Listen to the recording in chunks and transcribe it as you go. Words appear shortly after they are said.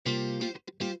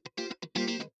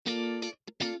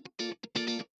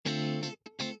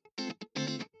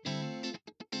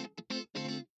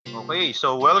Okay,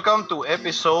 so welcome to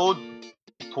episode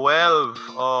 12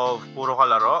 of Puro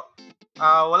Kalaro.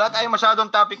 Wala tayong masyadong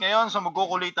topic ngayon, so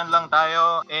magkukulitan lang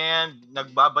tayo and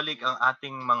nagbabalik ang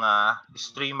ating mga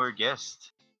streamer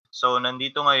guest. So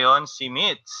nandito ngayon si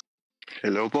Mitz.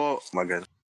 Hello po,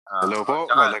 Hello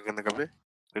po, magandang gabi.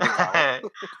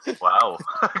 Wow,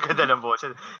 ganda ng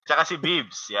boses. Tsaka si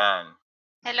Bibs, yan.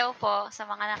 Hello po sa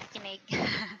mga nakikinig.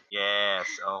 Yes,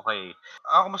 okay.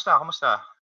 Kumusta?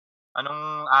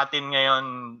 Anong atin ngayon,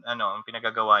 ang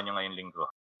pinagagawa nyo ngayong linggo?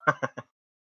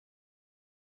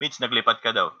 Mitch, naglipat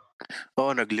ka daw.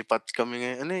 Oo, naglipat kami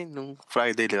ngayon, nung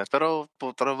Friday lipat. Pero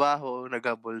po trabaho,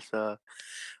 naghabol sa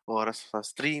oras sa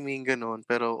streaming, ganun.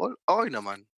 Pero okay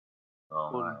naman.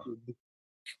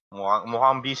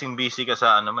 Mukhang busy ka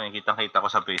sa kitang-kita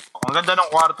ko sa Facebook. Ang ganda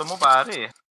ng kwarto mo,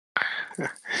 pare.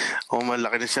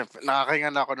 Malaki na siya.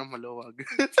 Nakakahinga na ako ng maluwag.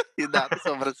 Yung dati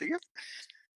sobrang sigas.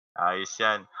 Ayos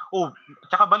yan.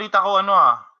 Tsaka balita ko,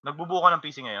 nagbubuo ka ng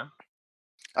PC ngayon?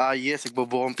 Yes,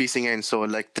 nagbubuo ng PC ngayon. So,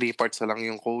 3 parts na lang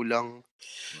yung kulang.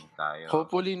 Tayo.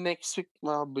 Hopefully, next week,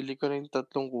 mabili ko na yung 3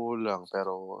 kulang.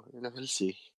 Pero, we'll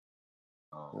see.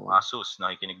 Asus,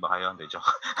 nakikinig ba kayo? Hindi, joke.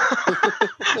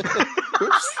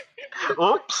 Oops!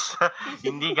 Oops!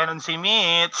 Hindi ganun si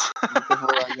Mitch. Hindi po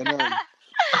ganun.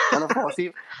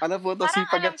 Ano po to,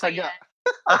 sipag at saga.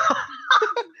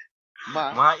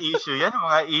 Mga issue yan,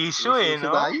 no?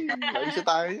 Issue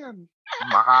tayo yan.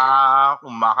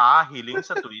 Kung makahiling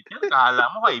sa Twitter,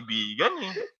 kala mo kaibigan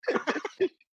eh.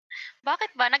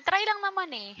 Bakit ba? Nag-try lang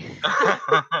naman eh.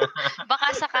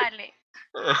 Baka sakali.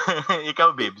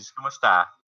 Ikaw, Bibs, kumusta?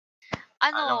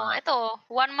 Ito,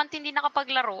 1 month hindi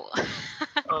nakapaglaro.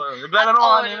 Naglalaro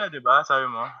ka kanina, di ba? Sabi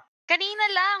mo? Kanina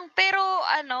lang, pero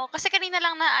kasi kanina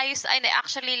lang naayos,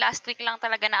 actually last week lang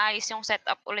talaga naayos yung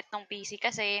setup ulit ng PC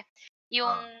kasi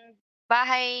yung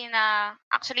bahay na,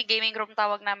 actually gaming room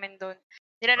tawag namin doon,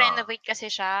 nire-renovate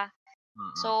kasi siya.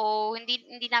 So,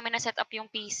 hindi namin na-set up yung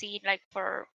PC like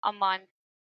for a month.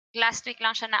 Last week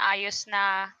lang siya naayos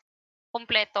na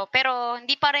kompleto, pero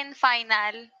hindi pa rin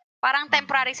final. Parang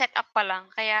temporary setup pa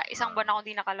lang, kaya isang buwan ako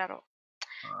hindi nakalaro.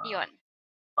 Yun.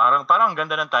 Parang ang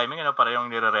ganda ng timing, para yung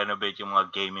nire-renovate yung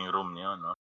mga gaming room niyo,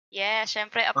 no? Yeah,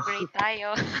 syempre upgrade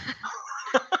tayo.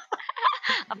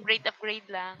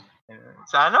 upgrade lang.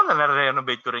 Sana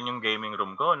na-renovate ko rin yung gaming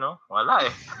room ko, no? Wala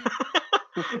eh.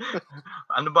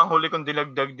 Ano bang huli kong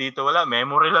dinagdag dito? Wala,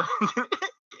 memory lang.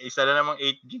 Isa na namang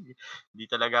 8 GB. Hindi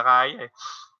talaga kaya eh.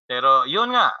 Pero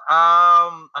yun nga,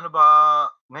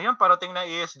 ngayon parating na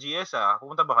ESGS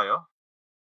Pupunta ba kayo?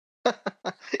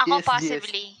 Ako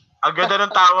possibly. Ang ganda ng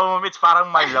tawa mo, Mitch,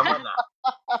 parang may laman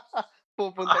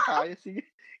Pupunta tayo, sige.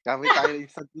 Gamit tayo ng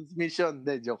instant transmission.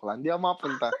 Joke lang. Hindi ako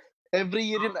makapunta. Every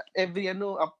year yun,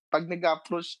 pag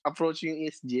nag-approach yung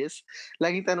ESGS,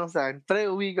 laging tanong sa akin, pre,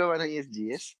 uwi ka ba ng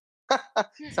ESGS?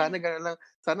 Sana gano'n lang.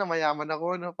 Sana mayaman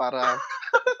ako, no, para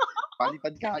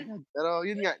palipad ka agad. Pero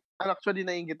yun nga, actually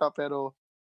nainggit ako, pero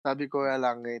sabi ko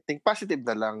lang, think positive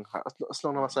na lang. As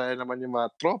long na masaya naman yung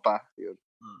mga tropa, yun.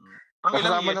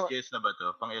 Pang-ilang ESGS na ba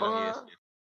to? Pang-ilang ESGS?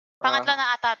 Pangatlo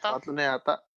na ata to. Pangatlo na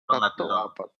yata.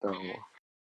 Pangatlo.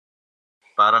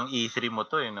 4. Parang E3 mo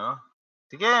to no?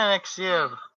 Sige, next year.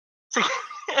 Sige.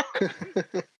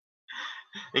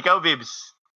 Ikaw,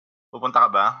 Bibs, pupunta ka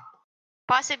ba?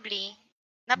 Possibly.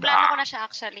 Naplano ko na siya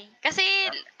actually.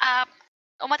 Kasi,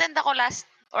 umattend ako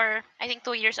I think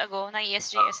 2 years ago na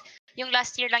ESGS. Yung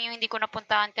last year lang yung hindi ko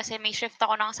napuntahan kasi may shift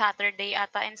ako ng Saturday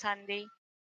ata and Sunday.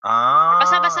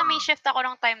 Basta may shift ako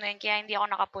ng time na yun, kaya hindi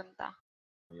ako nakapunta.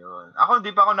 Ayun. Ako,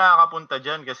 hindi pa ako nakakapunta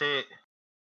dyan kasi,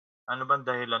 ano bang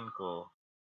dahilan ko?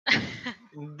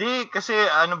 Hindi, kasi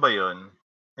ano ba yun?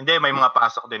 Hindi, may mga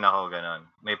pasok din ako, ganon.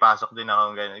 May pasok din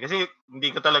ako, ganon. Kasi, hindi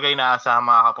ko talaga inaasahan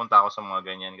makakapunta ako sa mga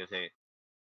ganyan kasi,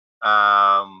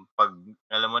 pag,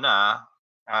 alam mo na,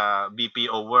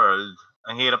 BPO world,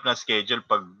 ang hirap na schedule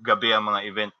pag gabi ang mga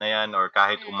event na yan or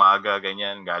kahit umaga,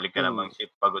 ganyan, galing ka namang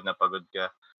shift, pagod na pagod ka.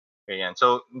 Ganyan.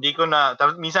 So, hindi ko na,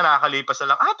 minsan nakakalipas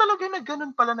na lang, talaga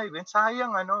nagganon pala na event,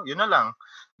 sayang, yun na lang.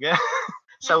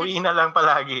 Sawi na lang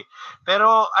palagi.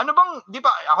 Pero, hindi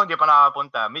pa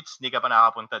nakapunta. Mitch, hindi ka pa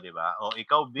nakapunta, di ba? O,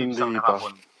 ikaw, Bibs, ang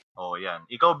nakapunta. O, yan.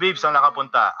 Ikaw, Bibs, ang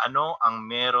nakapunta. Ano ang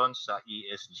meron sa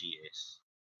ESGS?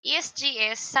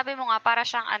 ESGS, sabi mo nga, para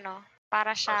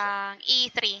siyang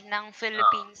E3 ng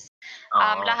Philippines.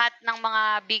 Lahat ng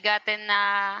mga bigatin na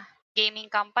gaming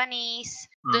companies,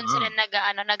 doon sila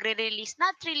nagre-release,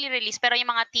 not really release, pero yung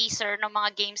mga teaser ng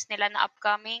mga games nila na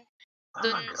upcoming,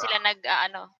 doon sila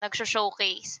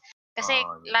nag-showcase. Kasi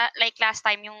like last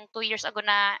time, yung 2 years ago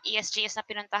na ESGS na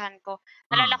pinuntahan ko,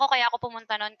 nalala ko kaya ako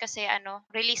pumunta noon kasi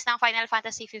release ng Final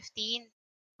Fantasy 15.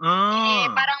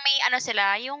 Parang may ano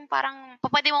sila, yung parang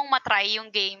pwede mong matry yung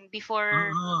game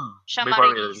before siya Before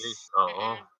ma-release. release,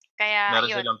 oo. Kaya Meron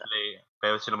yun. silang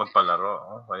pwede sila magpalaro.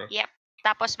 Okay. Yep.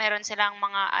 Tapos meron silang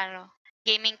mga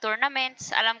gaming tournaments.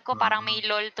 Alam ko parang may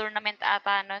LOL tournament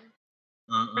ata nun.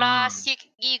 Plus,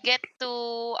 you get to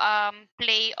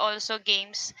play also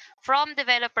games from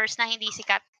developers na hindi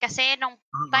sikat. Kasi nung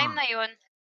time na yun,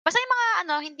 basta yung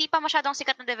mga hindi pa masyadong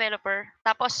sikat na developer.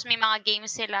 Tapos may mga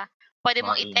games sila. Pwede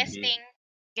mong i-testing.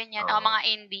 Ganyan. Mga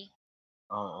indie.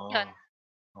 Oo. Yun.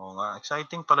 Oo nga.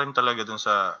 Exciting pa rin talaga dyan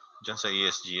sa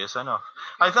ESGS.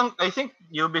 I think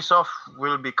Ubisoft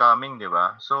will be coming, di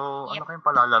ba? So, Yep. ano kayong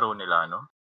palalaro nila,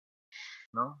 no?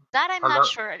 That I'm not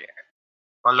sure.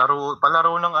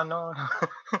 Palaro ng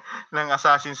ng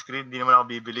Assassin's Creed, di naman ako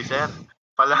bibili, sir.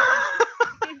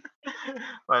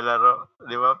 Palaro,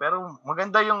 di ba? Pero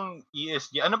maganda yung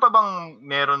ESG. Ano pa bang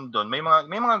meron doon? May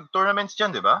mga tournaments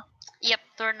diyan, di ba?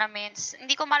 Yep, tournaments.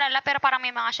 Hindi ko malala pero parang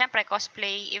may mga syempre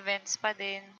cosplay events pa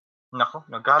din. Nako,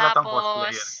 nagkalatang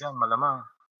cosplayer diyan, malamang.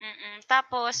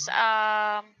 Tapos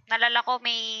nalala ko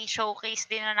may showcase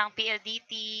din na ng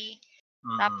PLDT.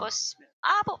 Tapos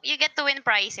you get to win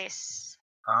prizes.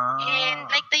 And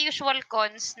like the usual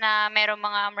cons na merong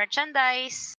mga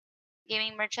merchandise,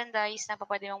 gaming merchandise na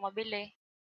pwede mong mabili.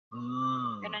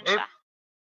 Ganun siya.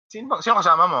 Sino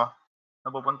kasama mo?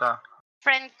 Napupunta?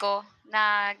 Friend ko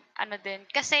na din.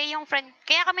 Kasi yung friend,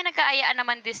 kaya kami nagkaayaan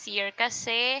naman this year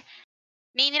kasi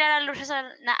may nilalaro siya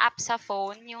na app sa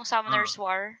phone, yung Summoner's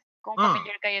War. Kung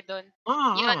familiar kayo doon.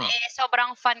 Yun,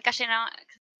 sobrang fan kasi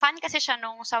siya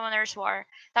nung Summoner's War.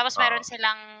 Tapos meron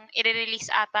silang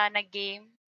i-release ata na game.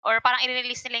 Or parang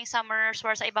i-release nila yung Summoner's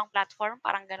War sa ibang platform.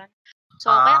 Parang ganun. So,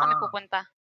 kaya kami pupunta.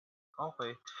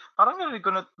 Okay. Parang narinig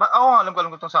ko na, alam ko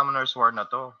itong Summoner's War na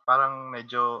to. Parang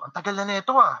medyo, ang tagal na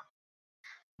nito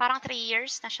Parang 3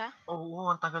 years na siya. Oo,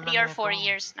 ang tagal na nito. 3 or 4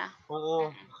 years na. Oo.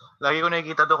 Lagi ko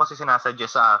nakikita doon kasi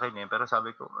sinasuggest sa akin Pero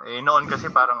sabi ko, noon kasi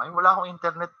parang, wala akong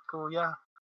internet, kuya.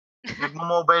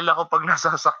 Nagmo-mobile ako pag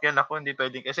nasasakyan ako, hindi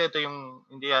pwedeng. Kasi ito yung,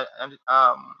 hindi,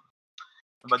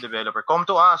 developer. Come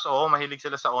to us, mahilig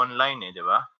sila sa online di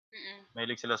ba?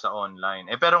 Mahilig sila sa online.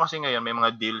 Pero kasi ngayon, may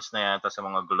mga deals na yata sa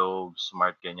mga Globe,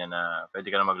 Smart, ganyan na pwede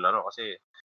ka na maglaro kasi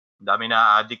dami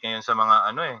na-addict ngayon sa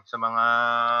mga sa mga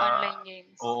online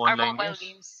games. Online mobile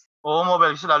games.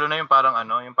 Mobile games, lalo na yung parang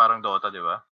yung parang Dota, di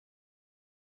ba?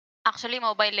 Actually,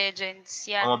 Mobile Legends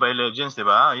yan. Mobile Legends, di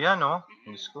ba? Ayan,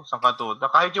 Diyos ko, sangkatuta.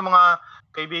 Kahit yung mga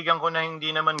kaibigan ko na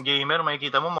hindi naman gamer,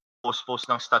 makikita mo, post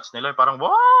ng stats nila, parang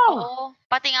wow! Oo,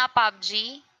 pati nga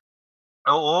PUBG.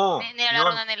 Oo.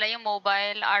 Nilalaro na nila yung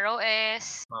mobile,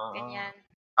 ROS, ganyan.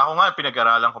 Ako nga,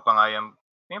 pinag-aralan ko pa nga yan.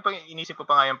 Inisip ko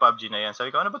pa nga yung PUBG na yan. Sabi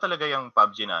ko, ano ba talaga yung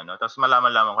PUBG na, Tapos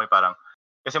malaman-laman ko parang,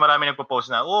 kasi marami nagpo-post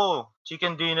na,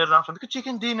 chicken dinner lang. Sabi ko,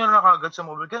 chicken dinner na kagad sa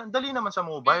mobile. Dali naman sa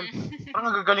mobile.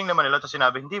 Parang nagagaling naman nila. Tapos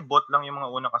sinabi, hindi, bot lang yung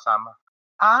mga unang kasama.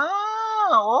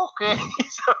 Okay.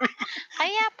 Sabi ko,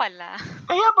 Kaya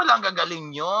pala ang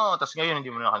gagaling nyo. Tapos ngayon,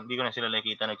 hindi ko na sila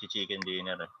nakikita nag-chicken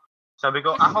dinner Sabi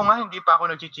ko, ako nga, hindi pa ako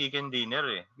nag-chicken dinner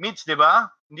Mitch, di ba?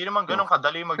 Hindi naman ganun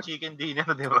kadali mag-chicken dinner,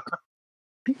 di ba?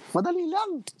 Madali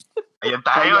lang. Ayan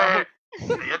tayo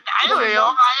Ayan tayo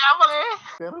kaya pa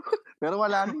Pero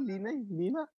wala hindi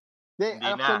na.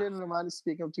 Actually, naman,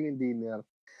 speaking of chicken dinner,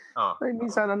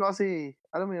 minsan kasi,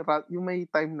 alam mo yung may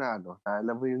time na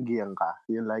alam mo yung giyang ka,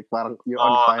 yung like parang you're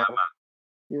on fire. Tama.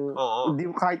 Hindi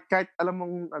kahit alam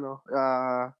mong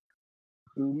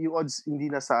yung odds hindi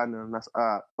na sa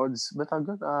odds ba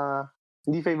tawag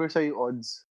hindi favor sa yung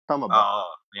odds. Tama ba?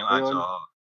 Yung odds,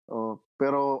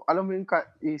 pero alam mo yung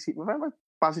isip mo,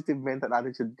 positive mental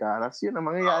attitude ka. Tapos yun ang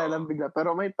mangyayari lang bigla.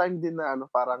 Pero may time din na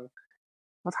parang,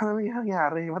 ba't ano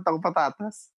nangyayari? Ba't ako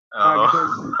patatas?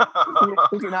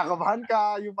 Yung kinakabahan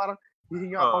ka, yung parang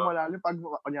hihinga pang malalim pag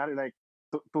kunyari like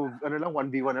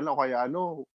 1v1 na lang kaya 1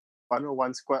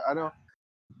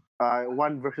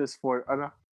 versus 4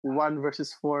 1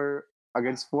 versus 4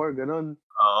 against 4 ganun.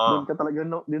 Doon ka talaga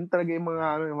din talaga yung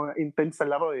mga intense sa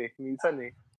laro minsan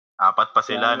 4 pa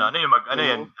sila ano yung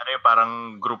yan yung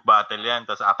parang group battle yan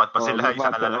tapos 4 pa sila isa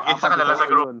ka na lang sa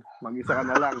group mag-isa ka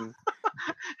na lang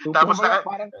tapos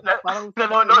parang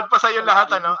nanonood pa sa'yo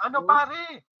lahat ano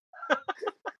pare.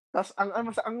 Tapos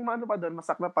ang pa doon,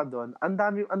 masakla pa doon, ang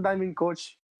daming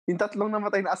coach. Yung 3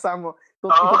 namatay na asamo,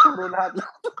 tuturo lahat.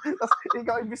 Tapos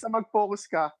ikaw imbis na mag-focus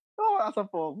ka, wala sa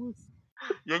focus.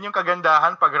 Yan yung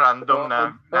kagandahan pag random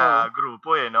na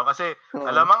grupo kasi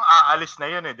alamang aalis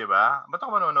na yun di ba? Ba't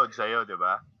ako manonood sa'yo, di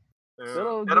ba?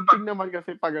 Pero pag naman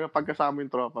kasi pagkasama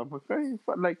yung tropa,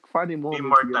 like funny moments.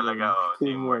 Teamwork talaga,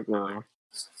 teamwork.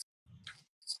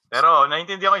 Pero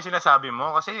naiintindihan ko yung sinasabi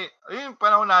mo kasi yung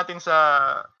panahon natin sa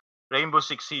Rainbow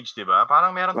Six Siege, 'di ba?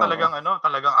 Parang meron talagang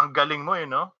talagang ang galing mo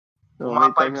no?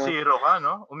 May time 5-0 ka,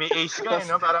 no? Umi-ace ka,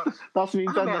 no? Parang tapos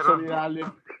minsan nasa meron? ilalim.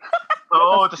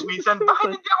 Oo, tapos minsan,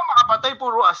 bakit hindi ako makapatay?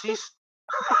 Puro assist.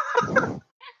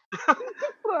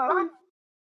 Bakit?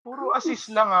 Puro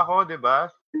assist lang ako, 'di ba?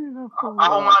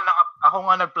 Ako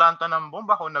nga nagplanta ng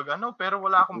bomba, ako pero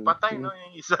wala akong patay, no?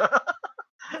 Yung isa.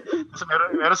 Tapos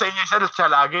meron sa inyo isa siya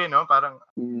lagi, no? Parang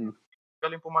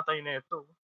galing pumatay na ito.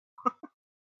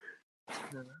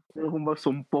 Kung ba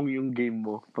sumpong yung game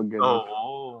mo pag gano'n?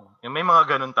 Oo. Yung may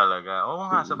mga ganun talaga. Oo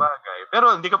nga, sa bagay.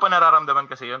 Pero hindi ko pa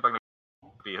nararamdaman kasi yun pag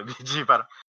PUBG.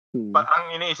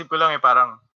 Parang iniisip ko lang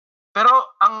parang, pero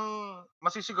ang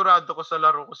masisigurado ko sa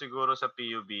laro ko siguro sa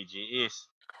PUBG is,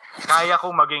 kaya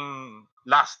ko maging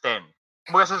last 10.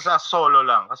 Kumbaga sa solo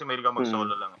lang, kasi may ka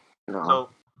mag-solo lang.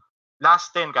 So,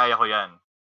 last 10 kaya ko yan.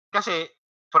 Kasi,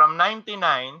 from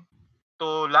 99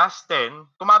 to last 10,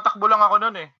 tumatakbo lang ako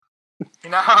nun eh.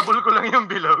 Hinahabol ko lang yung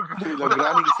bilog.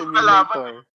 Running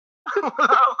simulator.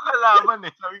 Wala akong kalaban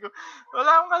eh. Sabi ko,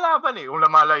 wala akong kalaban eh. Kung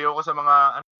lumalayo ko sa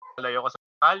mga, malayo ko sa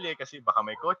kalye kasi baka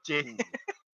may kotse.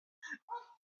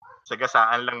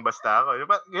 Sagasaan lang basta ako.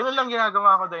 Yun lang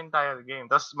ginagawa ko the entire game.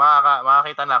 Tapos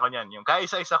makakita na ako niyan. Yung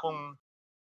kaisa-isa kong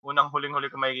unang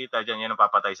huling-huli ko makikita dyan, yan ang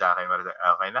papatay sa akin.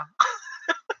 Okay na?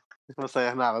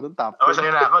 Masaya na ako dun, top 10. Masaya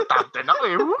na ako, top 10 ako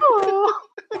eh. Woo!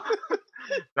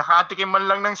 Nakatikim man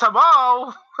lang ng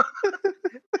sabaw.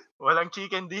 Walang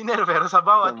chicken dinner, pero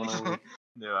sabaw at least.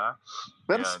 Di ba?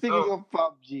 Pero speaking of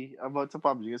PUBG, about sa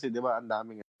PUBG, kasi di ba, ang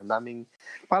daming,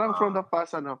 parang from the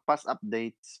past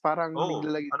updates, parang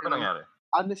naglalagay. Ano ba nangyari?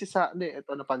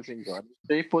 Ito napansin ko.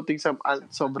 They're putting some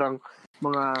sobrang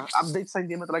mga updates na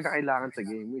hindi mo talaga kailangan sa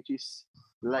game, which is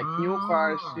like new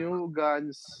cars, new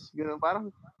guns, gano'n. Parang,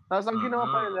 tapos ang ginawa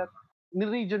pa nila,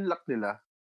 ni-region lock nila.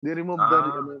 Di-remove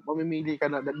pamimili ka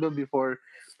na, before,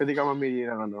 pwede ka mamili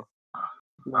ng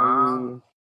ng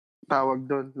tawag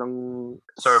doon, ng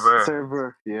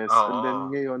server. Yes. And then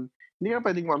ngayon, hindi ka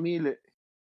pwedeng mamili.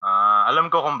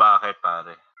 Alam ko kung bakit,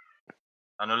 pare.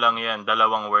 Ano lang yan, 2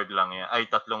 word lang yan. Ay,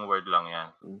 3 word lang yan.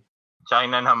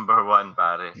 China number 1,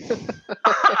 pare.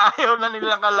 Ayaw na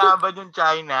nilang kalaban yung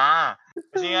China.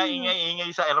 Kasi nga,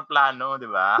 ingay-ingay sa aeroplano, di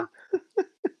ba?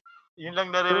 Yun lang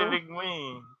naririnig mo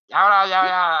eh.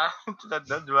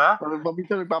 Di ba? Parang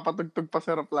paminsan nagpapatugtog pa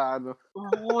sa aeroplano.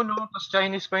 Oo, no. Tapos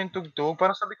Chinese pa yung tugtog.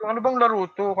 Parang sabi ko, ano bang laro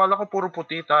to? Kala ko puro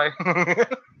puti tayo.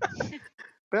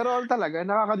 Pero talaga,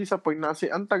 nakaka-disappoint na kasi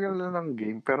ang tagal na ng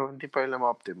game pero hindi pa nila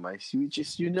ma-optimize, which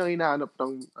is yun yung hinahanap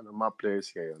ng mga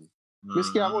players ngayon.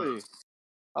 Miski ako eh.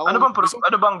 Ano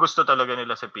bang gusto talaga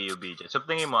nila sa PUBG? So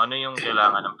tingin mo, ano yung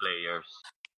kailangan ng players?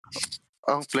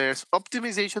 Ang players,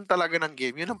 optimization talaga ng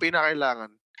game. Yun ang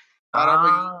pinakailangan. Para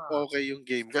maging okay yung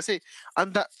game. Kasi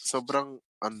sobrang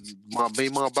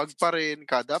may mga bug pa rin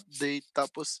kada update.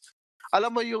 Tapos alam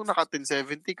mo yung naka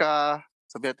 1070 ka,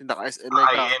 sabi natin naka-SLI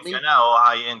ka. High-end ka na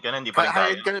high-end ka na, hindi pa rin kaya.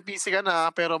 High-end ka na, PC ka na,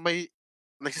 pero may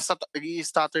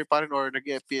nag-i-stutter pa rin or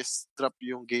nag-FPS drop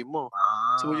yung game mo.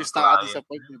 So just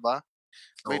nakaka-disappoint, di ba?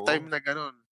 May time na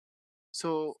ganun.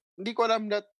 So, hindi ko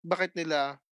alam bakit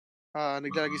nila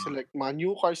naglalagay sa like mga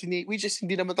new cars, which is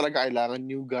hindi naman talaga kailangan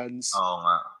new guns. Oo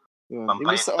nga.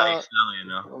 Pampayos lang yun,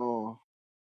 no?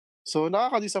 So,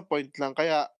 nakaka-disappoint lang.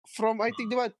 Kaya, I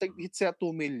think, di ba, hit siya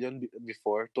 2 million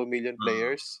before, 2 million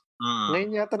players.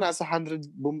 Ngayon yata nasa 100,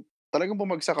 talagang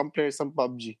bumagsak ang players ng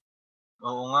PUBG.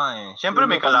 Oo nga eh. Siyempre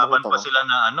may kalaban pa sila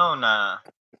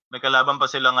may kalaban pa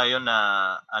sila ngayon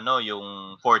na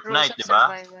yung Fortnite, di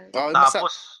ba?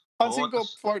 Tapos pansin ko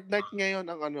Fortnite ngayon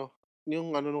ang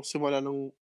nung simula nung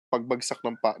pagbagsak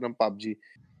ng PUBG.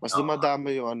 Mas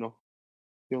dumadami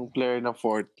yung player ng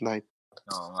Fortnite.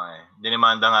 Oo nga eh.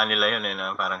 Dinimanda nga nila yun eh.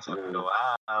 No? Parang sabi ko,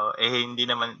 wow. Hindi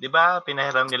naman, di ba,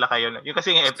 pinahiram nila kayo. Yung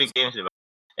kasi yung Epic Games, di ba?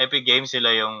 Epic Games sila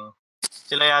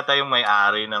yata yung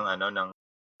may-ari ng ng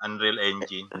Unreal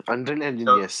Engine. Unreal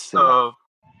Engine, yes.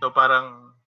 So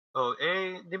parang,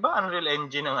 di ba Unreal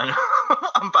Engine ang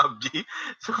ang PUBG?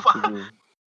 So parang,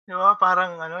 di ba,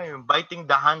 parang yung biting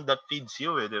the hand that feeds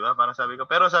you eh, di ba? Parang sabi ko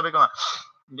nga,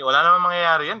 wala namang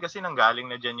mangyayari yan kasi nanggaling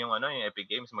na dyan yung yung Epic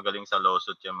Games, magaling sa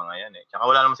lawsuit yung mga yan eh. Tsaka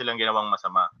wala naman silang ginawang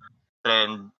masama.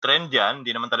 Trend yan,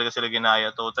 hindi naman talaga sila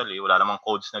ginaya totally. Wala namang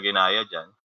codes na ginaya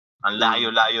dyan. Ang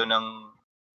layo-layo ng,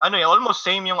 almost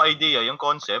same yung idea, yung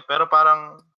concept, pero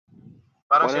parang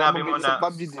sinabi mo na, sa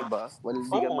PUBG, diba?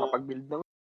 Hindi ka makapag-build ng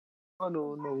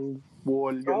ng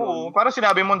wall, gano'n. Oo, parang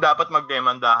sinabi mo dapat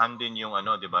magdemandahan din yung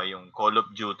diba, yung Call of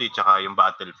Duty tsaka yung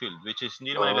Battlefield, which is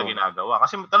hindi naman nila ginagawa.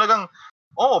 Kasi talagang,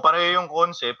 pareho yung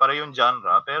concept, pareho yung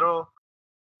genre, pero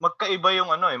magkaiba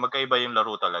yung magkaiba yung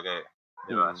laro talaga eh.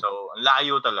 Di ba? So, ang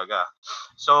layo talaga.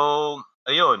 So,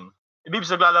 ayun. Ibig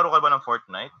naglalaro ka ba ng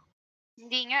Fortnite?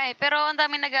 Hindi nga eh. Pero ang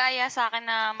dami nag-aaya sa akin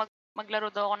na maglaro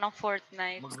daw ako ng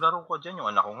Fortnite. Maglaro ko dyan. Yung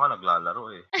anak ko nga naglalaro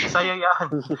eh. Masaya yan.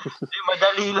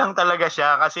 Madali lang talaga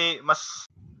siya kasi mas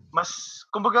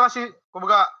kumbaga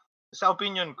sa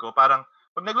opinion ko, parang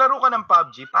pag naglaro ka ng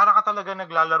PUBG, para ka talaga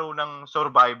naglalaro ng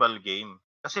survival game.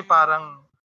 Kasi parang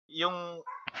yung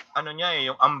niya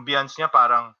eh, yung ambience niya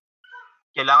parang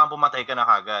kailangan pumatay ka na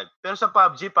kagad. Pero sa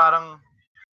PUBG parang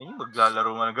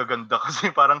maglalaro nga nagaganda kasi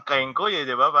parang kengkoy eh,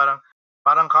 di ba?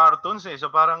 Parang cartoons eh.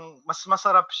 So parang mas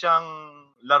masarap siyang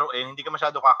laruin, hindi ka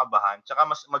masyado kakabahan, tsaka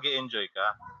mas magi-enjoy ka.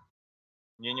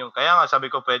 Yun yung kaya nga sabi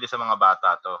ko pwede sa mga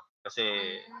bata to.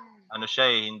 Kasi siya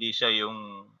eh, hindi siya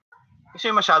yung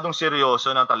kasi masyadong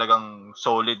seryoso na talagang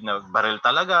solid na baril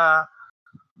talaga.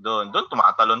 Doon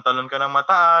tumatalon-talon ka ng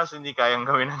mataas, hindi kayang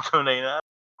gawin ng tunay na.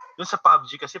 Doon sa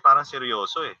PUBG kasi parang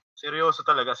seryoso eh. Seryoso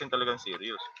talaga, talagang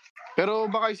serious. Pero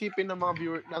baka isipin ng mga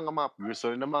viewers, ng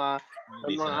mga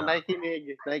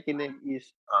nakikinig is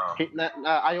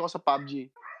ayaw ko sa PUBG.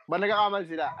 Ba nagkakamali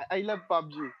sila, I love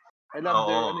PUBG. I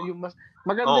love their yung mas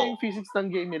maganda yung physics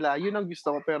ng game nila. Yun ang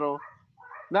gusto ko pero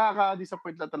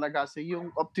nakaka-disappoint na talaga kasi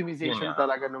yung optimization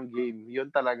talaga ng game.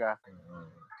 Yun talaga.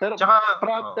 Pero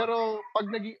pero pag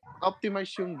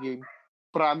nag-optimize yung game,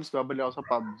 promise babalik ako sa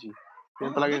PUBG.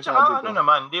 Yan talaga yung sabi ko.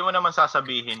 Hindi mo naman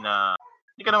sasabihin na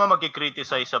hindi ka naman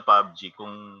magki-criticize sa PUBG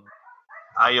kung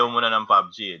ayaw mo na ng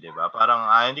PUBG, di ba? Parang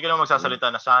hindi ka naman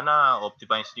magsasalita na sana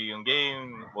optimize niyo yung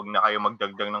game, huwag na kayo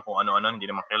magdagdag ng kung ano-ano, hindi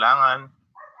naman kailangan.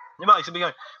 Di ba?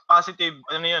 Sabihin, positive,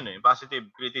 yan eh, positive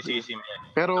criticism yan.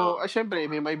 Pero, syempre,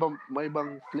 may ibang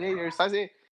players. Kasi,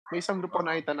 may isang grupo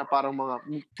nakita na parang mga,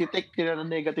 titik nila na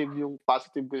negative yung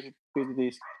positive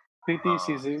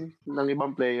criticism ng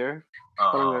ibang player.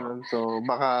 Parang ganun. So,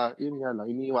 baka, yun nga lang,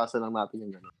 iniiwasan lang natin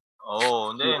yung ganun.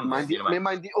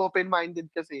 May open-minded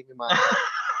kasi.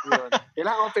 Yun.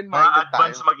 Kailangan open-minded tayo.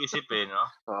 Advance mag-isip eh, no?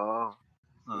 Oo.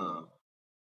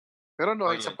 Pero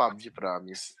no, it's a PUBG,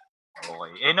 promise.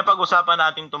 Okay. Napag-usapan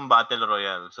natin tong Battle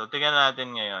Royale. So, tingnan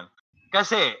natin ngayon.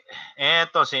 Kasi,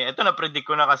 eto na-predict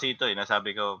ko na kasi ito eh.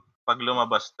 Nasabi ko, pag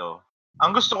lumabas to,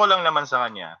 ang gusto ko lang naman sa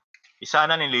kanya,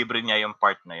 sana nilibre niya yung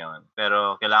part na yon.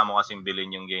 Pero, kailangan mo kasing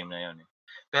bilhin yung game na yon eh.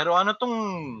 Pero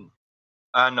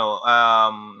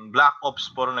Black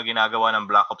Ops 4 na ginagawa ng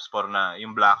Black Ops 4 na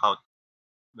yung Blackout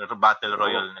Battle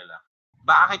Royale nila.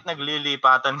 Bakit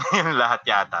naglilipatan yung lahat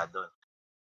yata doon?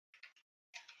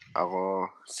 Ako,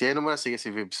 sige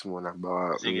si Vibs muna.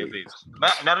 Sige, Vibs.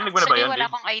 Narinig mo na ba yun? Wala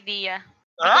akong idea.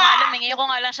 Hindi ko alam, ngayon ko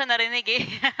nga lang siya narinig eh.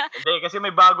 Hindi, kasi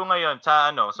may bago ngayon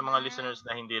sa mga listeners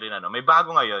na hindi rin may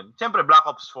bago ngayon. Siyempre, Black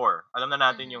Ops 4. Alam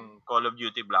na natin yung Call of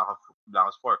Duty Black Ops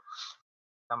 4.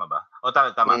 Tama ba?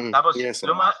 Tama. Tapos, yes,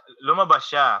 lumabas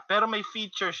siya. Pero may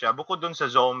feature siya, bukod dun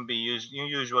sa zombie, yung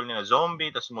usual nila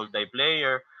zombie, tas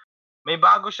multiplayer. May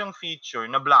bago siyang feature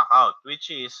na blackout,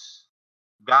 which is,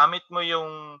 gamit mo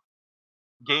yung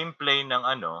gameplay ng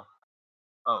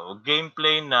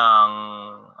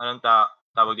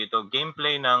tawag dito,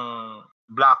 gameplay ng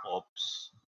Black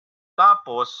Ops.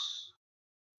 Tapos,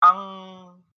 ang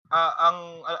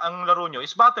laro nyo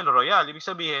is Battle Royale. Ibig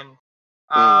sabihin,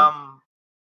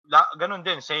 ganun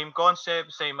din, same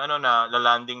concept, same na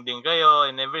lalanding din kayo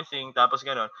and everything, tapos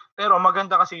ganun. Pero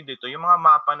maganda kasi dito, yung mga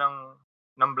mapa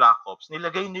ng Black Ops,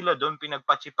 nilagay nila doon,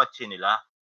 pinagpatsi-patsi nila.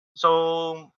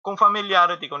 So, kung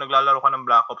familiarity, kung naglalaro ka ng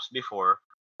Black Ops before,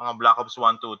 mga Black Ops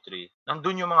 1, 2, 3,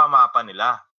 nandun yung mga mapa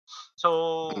nila.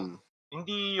 So,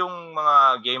 hindi yung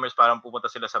mga gamers parang pupunta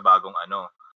sila sa bagong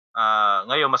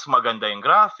ngayon, mas maganda yung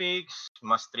graphics,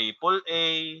 mas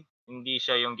AAA, hindi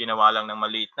siya yung ginawa lang ng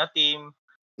maliit na team.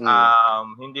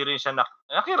 Hindi rin siya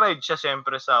nakiride siya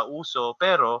siyempre sa uso,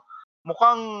 pero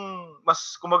mukhang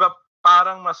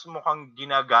parang mas mukhang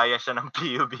ginagaya siya ng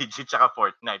PUBG tsaka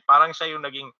Fortnite. Parang siya yung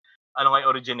naging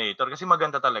originator kasi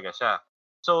maganda talaga siya.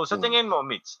 So sa tingin mo,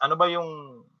 Mitch, ano ba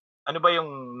yung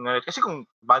kasi kung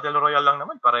Battle Royale lang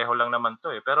naman, pareho lang naman to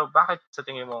eh. Pero bakit sa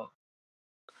tingin mo?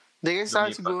 Hindi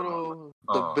kasi siguro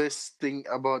the best thing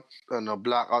about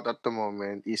Blackout at the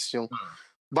moment is yung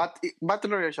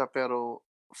Battle Royale siya pero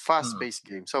fast-paced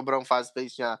game. Sobrang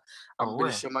fast-paced niya. Ang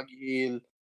bilis siya mag-heal.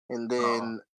 And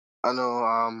then,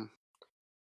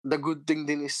 the good thing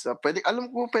din is,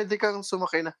 alam ko pwede kang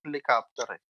sumakay ng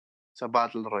helicopter sa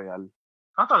Battle Royale.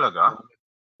 Talaga?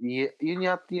 Yun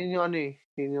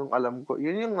yung alam ko.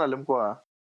 Yun yung alam ko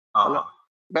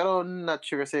pero not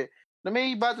sure kasi, na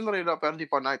may Battle Royale pero hindi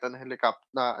pa nakita ng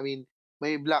helicopter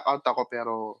may Blackout ako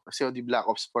pero COD Black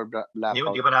Ops 4 Blackout.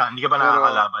 Hindi ka pa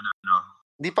nakakalaban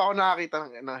Di pa ako nakakita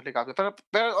ng helicopter.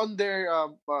 Pero on their,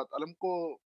 alam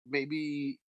ko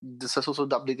maybe sa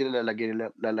susunod na update nila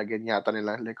lalagyan yata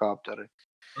nila ng helicopter, eh.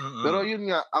 Pero Mm. yun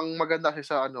nga, ang maganda kasi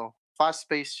sa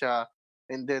fast-paced siya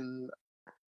and then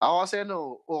ako kasi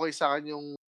okey sa'kin yung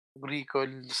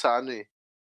recall sa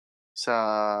sa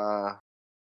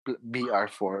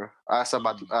BR4, sa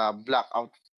Mm.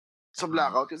 Blackout. Sa Mm.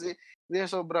 Blackout kasi hindi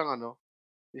siya sobrang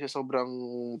hindi siya sobrang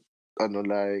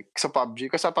like sa PUBG.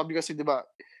 Kasi sa PUBG kasi 'di ba,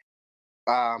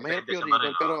 mahirap Depende yung sa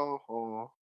baril, recall pero oo.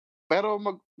 Pero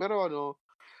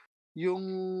yung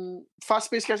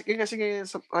fast-paced kasi ngayon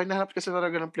ang hinahanap kasi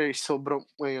talaga ng players sobrang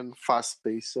ngayon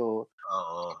fast-paced. So,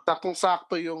 Oo.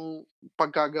 saktong-sakto yung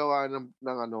pagkagawa ng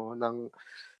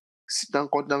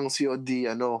COD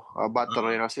Battle Mm.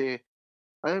 Royale kasi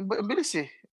ang bilis, eh.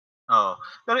 Oo.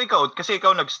 Pero ikaw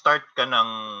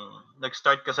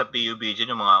nag-start ka sa PUBG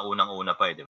nung mga unang-una pa,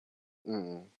 eh, 'di ba?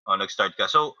 Mm. Oo, nag-start ka.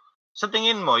 So, sa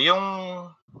tingin mo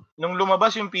nung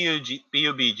lumabas yung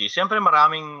PUBG siyempre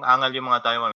maraming angal yung mga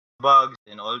tayo, bugs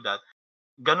and all that.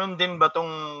 Gano'n din ba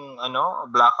 'tong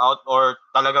Blackout or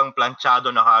talagang planchado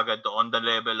na kaagad to on the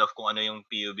level of kung ano yung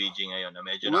PUBG ngayon na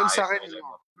medyo Well, naayos na sa'kin nila yung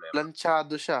mga problema?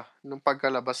 planchado siya, nung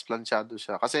pagkalabas planchado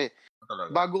siya. Kasi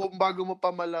Talaga? bago mo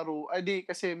pa malaro ay di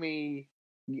kasi may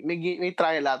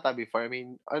trial ata before. I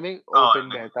mean Oo,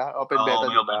 open oo, beta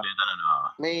may 'di open ba? beta na, oo.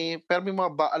 Pero may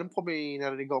alam ko may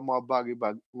narinig akong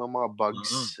mga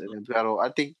Mm. bugs, pero I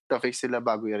think na-fix nila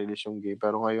bago i-release yung game.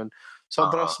 Pero ngayon,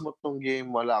 sobrang Oo, smooth nung game,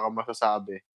 wala kang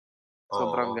masasabi.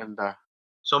 Sobrang oo. ganda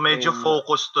So, medyo and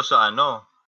focus 'to sa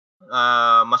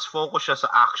mas focus siya sa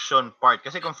action part.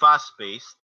 Kasi kung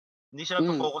fast-paced, hindi siya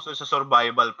hmm, nagfo-focus dun sa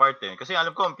survival part, eh. Kasi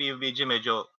alam ko ang PUBG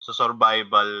medyo sa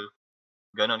survival,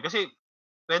 gano'n. Kasi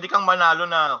puwede kang manalo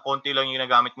na konti lang yung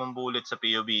ginagamit mong bullet sa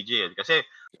PUBG, eh. Kasi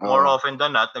more oo. often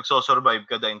than not, nagso-survive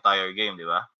ka the entire game, 'di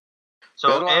ba? So,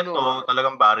 Pero eto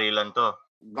talagang barilan 'to.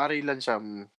 barilan siya,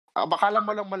 akala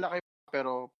mo lang malaki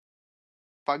pero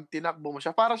 'pag tinakbo mo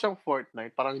siya para siyang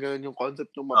Fortnite, parang gano'n yung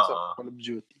concept ng map sa Oo. Call of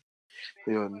Duty,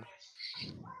 yun.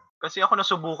 Kasi ako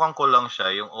nasubukan ko lang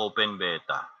siya, yung open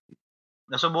beta.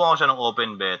 Nasubukan ko siya ng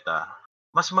open beta.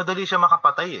 Mas madali siya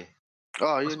makapatay, eh.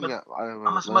 Oo, Mas yun mad nga,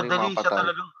 mas madaling madali siya makapatay.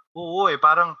 talagang oo, eh,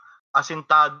 parang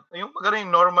yung parang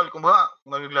normal kumbaga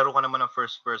maglaro ka naman ng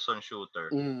first person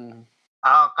shooter. Mm,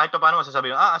 Kahit papaano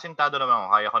masasabi mo, asintado naman ako,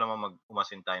 kaya ko naman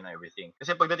umasintay na everything.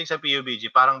 Kasi pagdating sa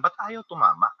PUBG parang ba't ayaw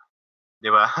tumama, 'di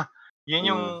ba? Yun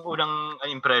yung hmm, unang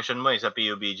impression mo, sa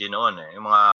PUBG noon, eh, yung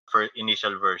mga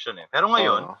initial version, eh. Pero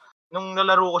ngayon, oo, nung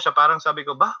nalaro ko siya parang sabi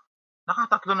ko,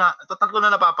 tatlo na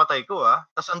napapatay ko,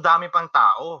 ta's ang dami pang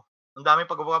tao. Ang dami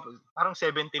parang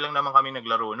 70 lang naman kami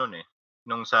naglaro nun, eh,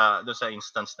 dun sa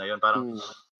instance na yun. Parang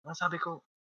hmm. sabi ko,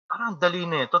 "Parang ang dali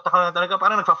nito." Talaga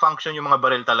parang nagfa-function yung mga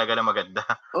baril talaga na maganda.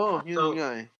 Oo, yun So, nga,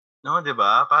 eh. no, 'di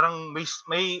ba? Parang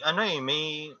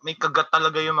may kagat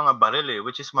talaga yung mga baril, eh,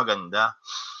 which is maganda.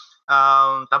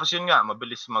 Tapos yun nga,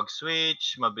 mabilis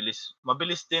mag-switch,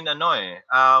 mabilis din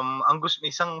may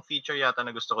isang feature yata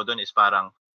na gusto ko dun is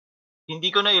parang hindi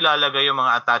ko na ilalagay yung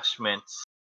mga attachments,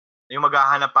 yung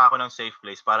maghahanap pa ako ng safe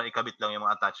place para ikabit lang yung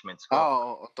mga attachments ko.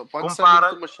 Oo, 'pag sa link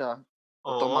Kumpara mo siya,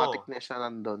 automatic Oo, na siya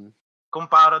nandun.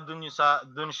 kumpara dun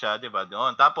siya 'di ba,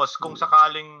 doon. Tapos kung Mm,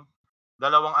 sakaling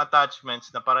dalawang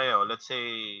attachments na pareho, let's say,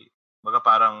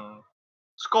 parang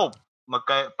scope,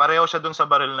 pareho siya dun sa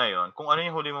baril na yon. Kung ano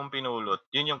yung huli mong pinulot,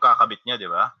 yun yung kakabit niya, 'di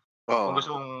ba? Kung oo,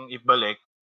 gusto mong ibalik,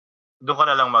 dun ka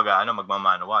na lang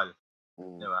magma-manual.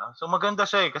 'Di hmm. ba? So maganda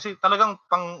siya, eh, kasi talagang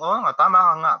oo nga, tama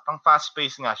ka nga, pang fast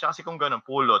pace nga siya kasi kung gano'n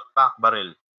pulot, pak,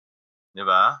 baril, 'di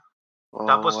ba?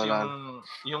 Oo, Tapos wala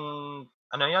yung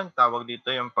ano 'yan, tawag dito,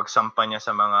 yung pagsampa niya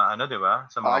sa mga di ba,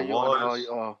 sa mga yung walls,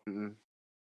 oo, mm.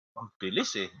 ang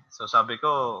bilis, eh. So sabi ko,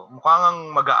 mukha ngang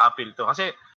mag-a-appeal 'to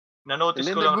kasi And na-notice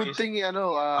then ko the lang good thing,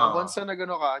 oo. once na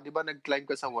ka, 'di ba nag-climb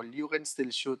ka sa wall, you can still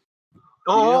shoot.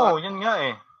 Yun yung Oo, yun nga,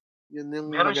 eh. yun yung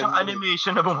Meron siyang maganda, eh.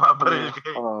 animation na bumabaril ka,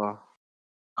 eh. Oo,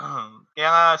 Kaya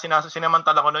nga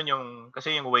sinamantala ko nun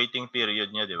kasi yung waiting period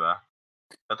niya, 'di ba?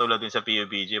 Katulad din sa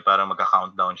PUBG parang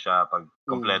magka-countdown siya 'pag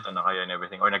mm. kumpleto na kayo and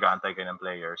everything or nag-aantay kayo ng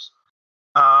players.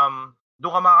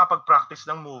 Dun ka makakapag-practice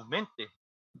ng movement, eh.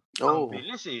 Ang Oo,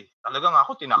 bilis, eh. Talagang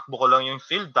ako tinakbo ko lang yung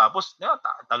field tapos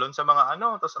talon sa mga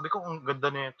tapos sabi ko, "Ang ganda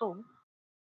nito."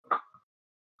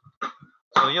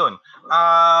 So yun.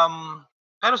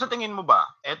 Pero sa tingin mo ba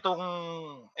etong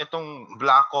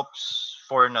Black Ops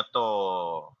 4 na 'to,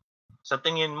 sa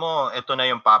tingin mo eto na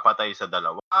yung papatay sa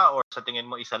dalawa or sa tingin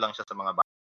mo isa lang siya sa mga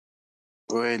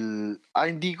well,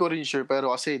 hindi ko rin sure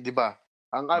pero kasi 'di ba,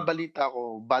 ang mm, balita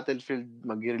ko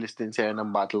magre-release din sila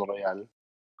ng Battle Royale.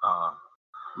 oo.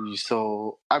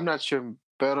 So, I'm not sure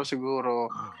Pero siguro,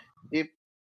 if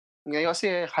ngayon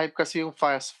kasi hype kasi yung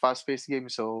fast-paced game,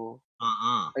 so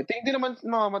I think hindi naman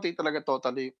mamamatay talaga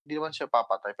totally, hindi naman siya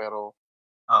papatay, pero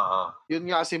Oo. yun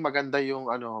nga kasi maganda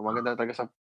maganda talaga sa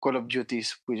Call of Duty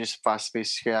which is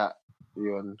fast-paced, kaya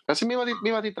yun. Kasi may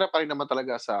matitira pa rin naman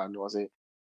talaga sa kasi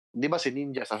 'di ba si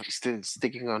Ninja still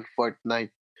sticking on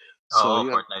Fortnite. So Oo,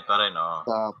 yun, Fortnite pa rin, oo.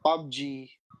 sa PUBG,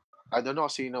 I don't know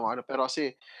sino pero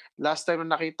kasi last time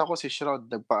na nakita ko si Shroud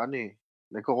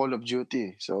nagko-Call of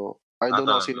Duty, so I don't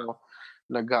know Talaga. sino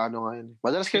nag-aano ngayon.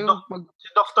 Madalas Si, kayo si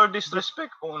Dr.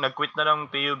 Disrespect kung nag-quit na ng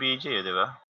PUBG, di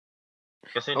ba?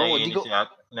 Kasi di ko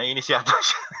naiinis yata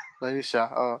siya. nainis siya,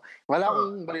 wala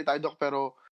akong balita Doc,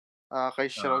 pero kay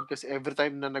Shroud kasi every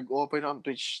time na nag-open ang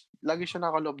Twitch, lagi siya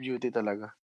naka-Call of Duty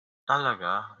talaga.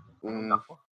 Talaga?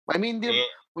 Naku. I mean,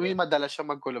 madalas siya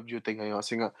mag-Call of Duty ngayon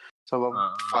kasi nga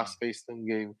sobrang fast-paced ng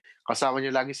game. Kasama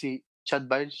niya lagi si Chad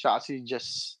ba yun? Siya kasi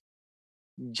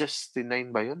Justin9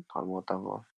 ba yun? Nakalimutan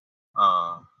ko.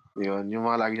 Yun, yung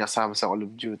mga lagi niya kasama sa Call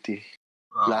of Duty.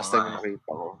 Last time na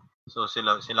nakita ko. So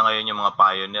sila ngayon yung mga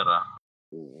pioneer,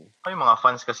 Yung mga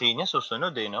fans kasi niya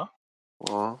susunod no?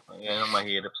 Oo. Yan ang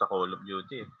mahirap sa Call of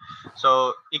Duty.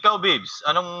 So, ikaw, Babes,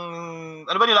 ano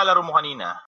ba nilalaro mo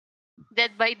kanina?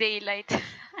 Dead by Daylight.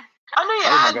 Ano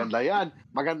yan? Ay,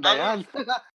 maganda yan.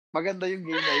 Maganda yung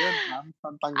game na yun.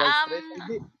 Pantanggal stress.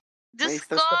 Hindi. Diyos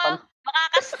ko,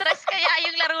 makaka-stress kaya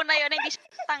yung laro na yun, hindi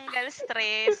siya tanggal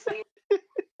stress.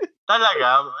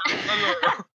 Talaga?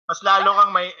 Mas lalo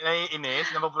kang may naiinis,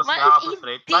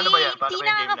 nakaka-frustrate. Paano ba yan? Paano ba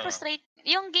yung game na yan?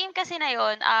 Yung game kasi na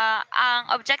yun,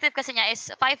 ang objective kasi niya is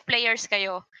 5 players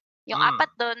kayo. Yung 4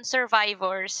 doon,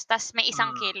 survivors, tas may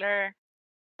isang killer.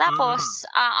 Tapos,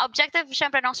 ang objective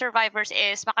syempre ng survivors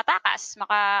is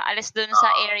makaalis doon sa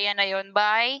area na yun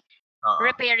by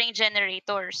repairing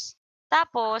generators.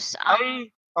 Tapos,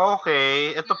 ay,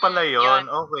 okay. Ito pala yun.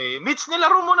 Okay. Mitch,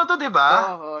 nilaro mo na to, di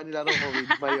ba? Oo, nilaro ko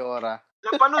with Mayora.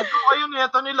 Napanood ko kayo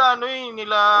nito nila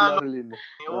Larlin.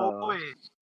 Oo eh.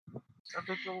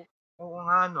 Sabi ko, oo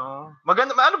nga, no.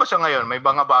 Maganda, ano ba siya ngayon? May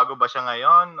mga bago ba siya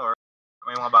ngayon? Or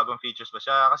may mga bagong features ba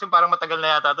siya? Kasi parang matagal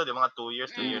na yata to, di mga 2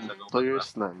 years ago. 2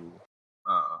 years na.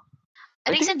 Oo.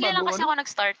 Recently lang kasi ako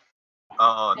nag-start.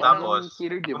 Oo, tapos,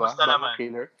 killer, di ba? Kumusta naman?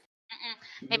 Killer?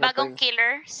 May bagong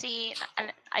killer,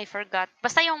 I forgot.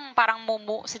 Basta yung parang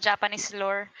Mumu sa Japanese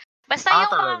lore. Basta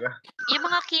yung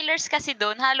mga killers kasi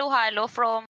doon, halo-halo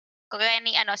from kagaya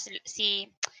ni si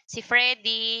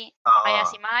Freddy, kaya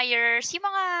si Myers, yung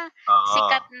mga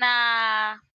sikat na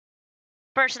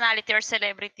personality or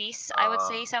celebrities, I would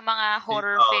say, sa mga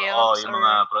horror films. Yung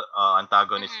mga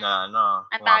antagonist na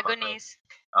antagonist.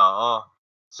 Oo.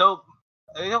 So,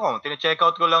 ayun, tina-check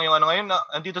out ko lang yung ngayon,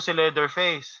 andito si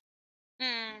Leatherface.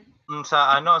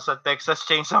 Sa Texas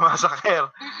Chainsaw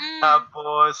Massacre.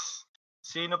 Tapos,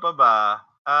 sino pa ba?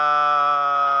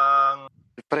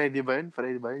 Freddy ba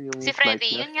yun? Yung si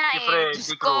Freddy, yun nga si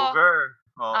Freddy Krueger.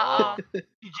 Oo.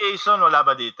 Si Jason, wala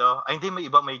ba dito? Ay, hindi,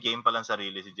 may game palang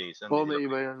sarili si Jason. May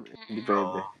iba yan. Hindi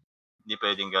pwede. Hindi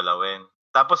pwedeng galawin.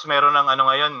 Tapos meron ng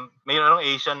mayroong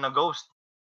Asian na ghost.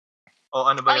 O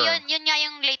ano ba yun? Yun nga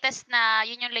yung latest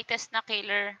na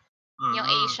killer. Yung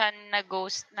Asian na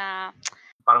ghost na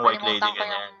parang white lady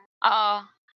ganyan. Oo.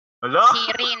 Hello? Si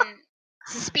Rin.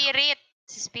 Si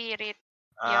Spirit.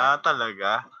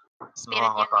 Talaga? Spirit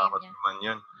yung name niya. Naman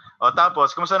yun. O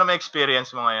tapos, kumusta na may experience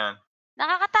mo ngayon?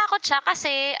 Nakakatakot siya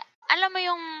kasi, alam mo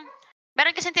yung,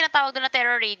 meron kasing tinatawag doon na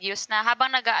terror radius na habang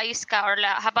nag-aayos ka or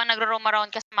habang nagro-roam around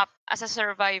ka sa map as a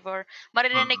survivor,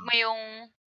 maririnig mo yung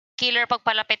killer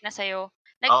pagpalapit na sa'yo.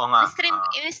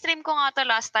 In-stream ko nga to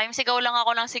last time, sigaw lang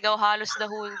ako ng sigaw halos the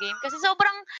whole game. Kasi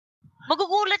sobrang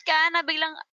magugulat ka na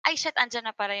biglang, ay shit, andyan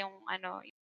na pala yung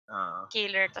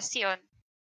killer. Tapos yun.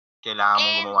 Kailangan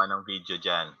mong gumawa ng video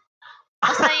dyan.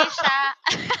 Masaya siya.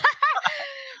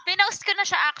 Pinost ko na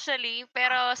siya actually,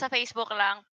 pero sa Facebook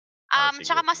lang.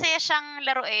 Tsaka masaya siyang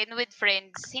laruin with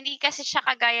friends. Hindi kasi siya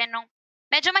kagaya nung,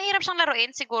 medyo mahirap siyang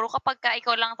laruin siguro kapag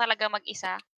ikaw lang talaga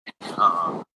mag-isa.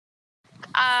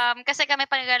 Kasi kami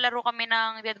naglalaro kami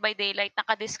ng Dead by Daylight,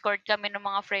 naka-Discord kami ng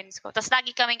mga friends ko. Tapos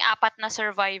lagi kaming 4 na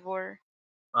survivor.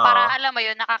 Para alam mo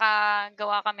yun,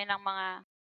 nakakagawa kami ng mga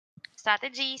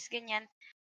strategies, ganyan.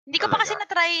 Hindi ko pa kasi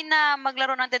na-try na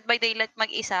maglaro ng Dead by Daylight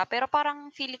mag-isa, pero parang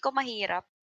feeling ko mahirap.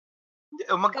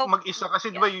 Mag-isa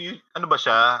kasi, di ba, ano ba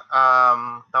siya?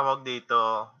 Tawag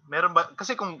dito, meron ba,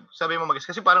 kasi kung sabi mo mag-isa,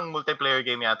 kasi parang multiplayer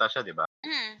game yata siya, di ba?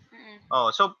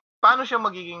 So, paano siya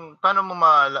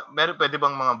pwede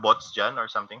bang mga bots dyan or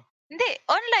something? Hindi,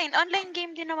 online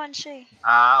game din naman siya eh.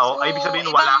 Ibig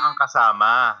sabihin wala kang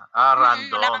kasama.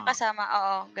 Random. Wala kang kasama,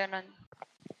 oo, ganun.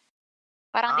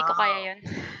 Parang di ko kaya yun.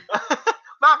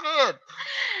 Bakit?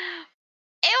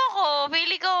 Ewan ko,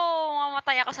 feeling ko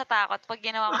mamatay ako sa takot pag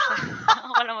ginawa ko siya.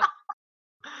 Ako lang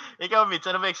Ikaw, Mitch,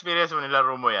 ano ba experience mo?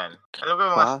 Nilaro mo yan? Alam ko,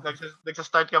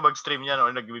 nagsastart ka mag-stream yan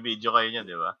or nag-video kayo niyan,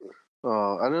 di ba?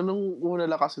 Nung una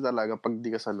lang kasi talaga, pag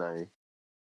di ka sanay,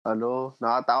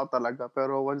 nakatakot talaga.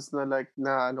 Pero once na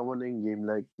mo na yung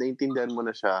game, naintindihan mo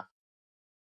na siya.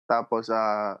 Tapos,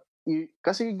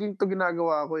 kasi ito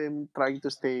ginagawa ko, trying to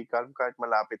stay calm kahit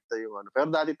malapit na yung Pero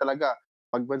dati talaga,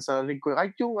 pag narinig ko,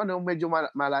 kahit yung medyo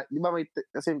di ba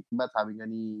kasi sabi nga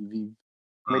ni Viv,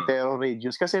 may terror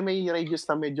radius. Kasi may radius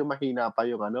na medyo mahina pa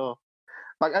yung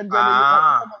Pag andyan na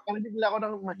yung, karinig lang ako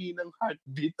ng mahinang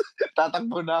heartbeat,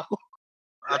 tatakbo na ako.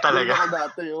 Talaga? Ganun ako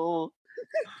dati,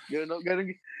 Ganun.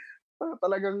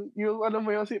 Talagang, yung mo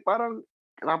yun, parang,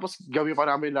 tapos gabi pa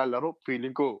namin lalaro,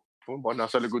 feeling ko,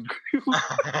 nasa likod ko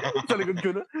sa likod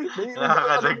ko na.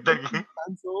 Nakakadagdag eh.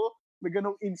 May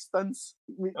ganong instance,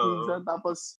 minsan,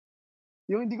 tapos,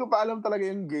 yung hindi ko pa alam talaga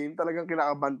yung game, talagang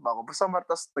kinakabahan pa ako. Basta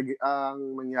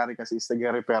ang nangyari kasi is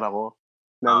nag-repair ako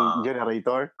ng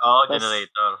generator.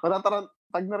 Generator.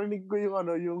 Pag narinig ko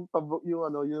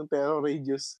yung terror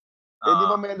radius, di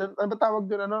ba may, ano tawag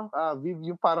doon, Viv,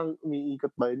 yung parang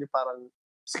umiikot ba yun? Yung parang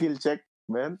skill check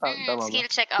ba yun? Tama ba? skill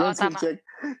check, Yung skill tama. check.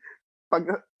 Pag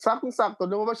saktong-sakto,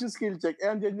 lumabas yung skill check,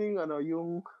 andyan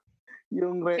yung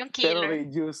terror killer.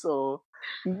 radius. So,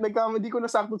 hindi ko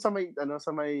nasakto sa may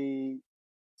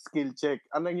skill check.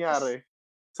 Anong nangyari?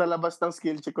 Sa labas ng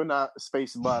skill check ko na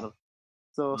space bar.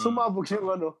 So, sumabog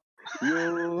yung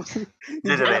yung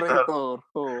generator.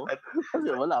 Oo.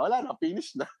 Kasi wala na,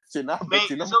 finish na.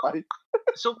 Sinampay.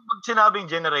 So, pag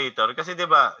sinabing generator, kasi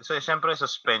diba, so, siyempre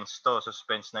suspense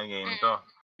na game to.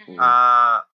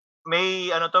 May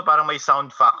parang may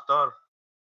sound factor.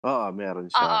 Oo, meron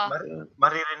siya.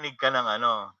 Maririnig ka ng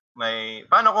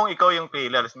paano kung ikaw yung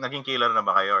killer? Naging killer na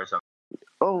ba kayo or something?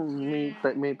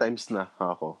 May times na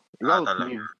ako.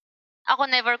 Talaga. Ako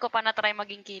never ko pa na-try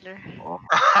maging killer.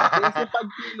 Kasi pag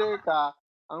killer ka,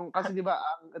 kasi di ba,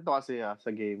 ito kasi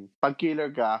sa game, pag killer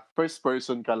ka, first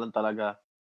person ka lang talaga.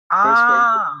 First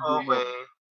person. Okay.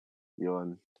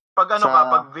 Yun. Pag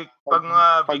pag mga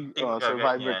victim ka,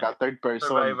 survivor ganyan. Ka, third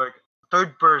person.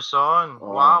 Third person.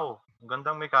 Wow.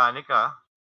 Gandang mechanic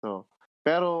So,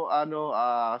 pero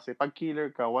kasi pag killer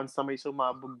ka, once na may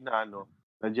sumabog na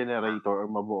na generator or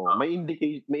mabuo, may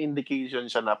indication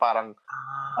siya na parang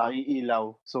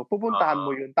iilaw. So, pupuntahan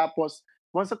mo yun. Tapos,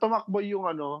 once na tumakbo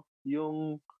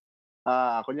yung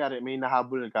kunyari, may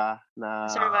nahabol ka na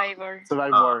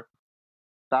survivor.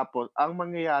 Tapos, ang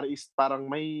mangyayari is parang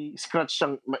may scratch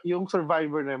siyang, yung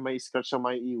survivor na may scratch siyang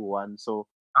may iwan. So,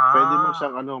 pwede mo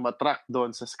siyang matrack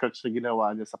doon sa scratch na ginawa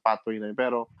niya sa pathway na yun.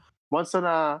 Pero, once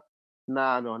na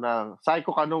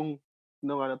psycho ka nung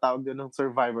tawag din ng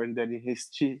survivor, and then he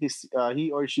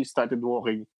or she started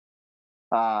walking,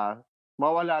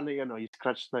 mawala na yung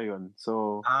scratch na yun.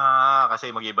 So,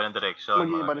 kasi mag-iba ng direction.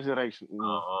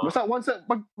 Basta once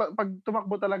pag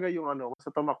tumakbo talaga yung basta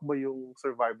tumakbo yung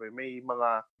survivor, may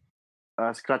mga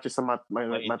scratches sa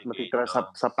matitira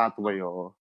sa pathway.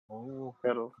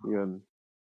 Pero yun.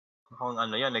 Kung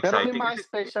yan, exciting. Pero may mga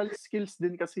special skills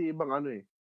din kasi ibang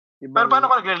Pero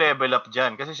paano ka nagle-level up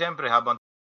dyan? Kasi syempre habang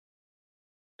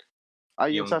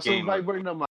yung sa game, survivor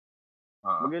naman,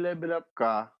 mag-level up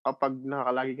ka kapag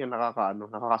lagi ka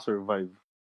nakaka-survive.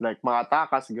 Like, mga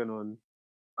takas, ganun.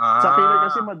 Sa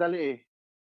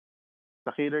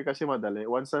killer kasi madali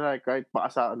Once na kahit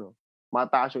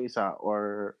mataas yung isa,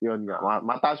 or yun nga,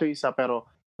 mataas yung isa, pero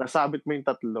nasabit mo yung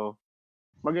tatlo,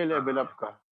 mag-level up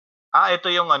ka.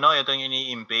 Ito yung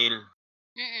ini-impale.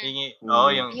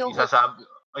 Yung isasab...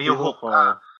 Yung hook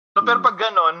ka. So, pero pag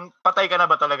ganon, patay ka na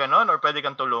ba talaga nun? Or pwede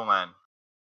kang tulungan?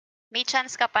 May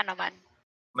chance ka pa naman.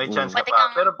 May chance ka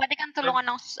pa. Pero pwede kang tulungan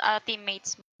ng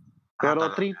teammates mo.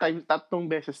 Pero 3 times, tatlong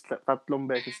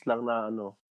beses lang na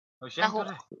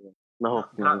syempre.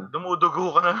 Na-hook.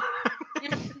 Dumudugo ka na.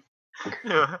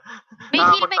 May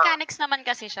heal mechanics naman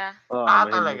kasi siya.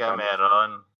 Talaga,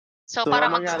 meron. So para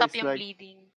mag-stop yung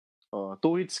bleeding. 2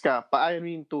 hits ka. 2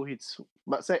 hits.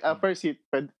 First hit,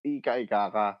 ika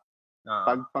ka.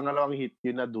 Pag pangalawang hit,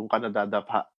 yun na doon ka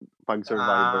nadadapa pag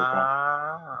survivor ka.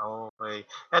 Okay.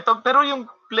 Pero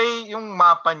yung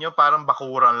mapa nyo parang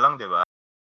bakuran lang, di ba?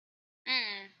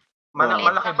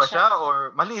 Malaki ba siya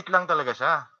or maliit lang talaga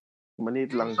siya?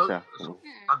 Maliit lang siya.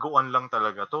 Aguan lang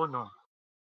talaga to, no?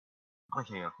 Ang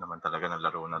hirap naman talaga ng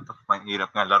laro na to. Ang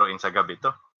hirap nga laruin sa gabi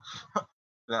to.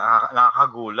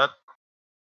 Nakakagulat.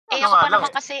 Ako pa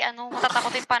naman kasi,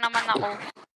 matatakotin pa naman ako.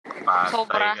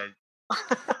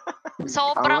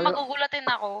 Sobra magugulatin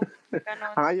ako.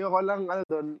 Ganon. Ayoko lang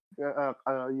doon,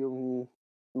 yung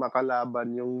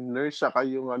makalaban yung nurse saka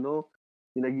yung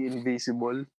yung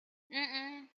nag-invisible.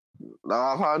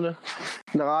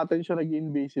 Nakaka-attention siya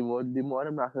nag-invisible, di mo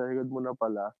alam nasa likod mo na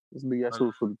pala, tapos bigla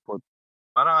susulpot.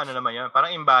 Parang naman yun,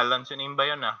 parang imbalance yun, imba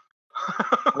yun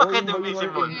Bakit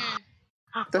invisible?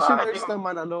 Tapos yung nurse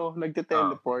naman,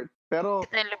 nagte-teleport. Pero,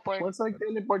 once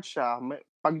nag-teleport siya,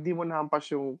 pag di mo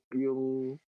nahampas yung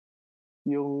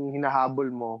hinahabol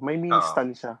mo, may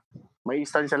mini-stun siya. May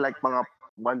stun siya like mga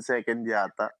 1 second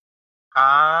yata.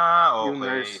 Okay. Yung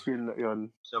nurse,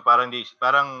 yun. So, parang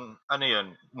yun,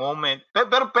 moment.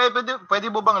 Pero pwede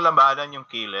mo bang labanan yung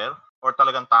killer? Or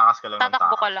talagang takas ka lang ng takas?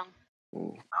 Tatakbo ka lang.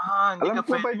 Hindi Alam ka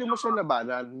ko pwede. pwede mo siya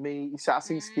labanan. May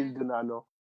isa-asing skill doon na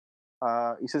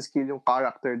isang skill yung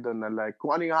character doon na like,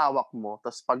 kung ano yung hawak mo,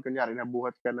 tapos pag kunyari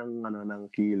nabuhat ka ng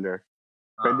killer,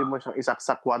 pwede mo siyang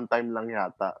isaksak one time lang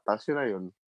yata. Tapos yun na yun.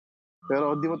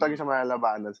 Pero hindi mo talaga siya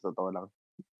malalabanan sa totoo lang.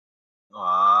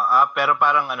 Pero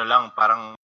parang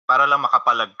parang para lang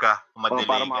makapalag ka,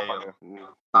 madelay kayo.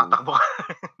 Tatakbo ka.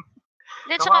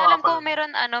 Hindi, tsaka alam ko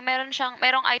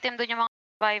merong item doon yung mga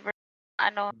survivor,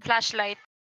 flashlight.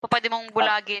 Pwede mong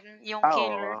bulagin yung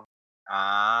killer.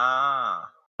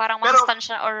 Parang ma-stun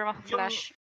siya or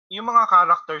ma-flash. Yung mga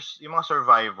characters, yung mga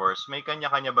survivors, may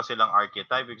kanya-kanya ba silang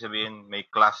archetype? Ibig sabihin, may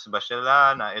class ba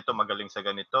sila na ito magaling sa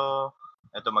ganito,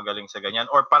 ito magaling sa ganyan,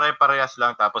 or pare-parehas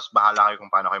lang tapos bahala kayo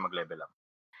kung paano kayo mag-level up?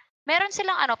 Meron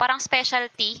silang parang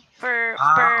specialty per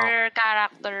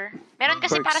character. Meron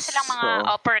kasi para silang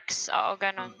mga perks,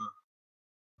 ganun.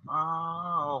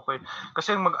 Okay.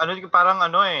 Kasi parang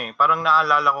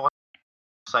naalala ko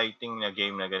exciting na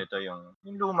game na ganito yung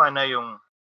luma na yung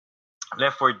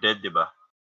Left 4 Dead, di ba?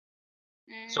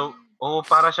 So,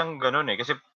 para siyang ganun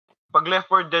kasi pag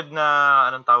Left 4 Dead na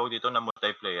anong tawag dito na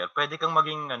multiplayer, pwede kang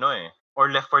maging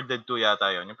or Left 4 Dead 2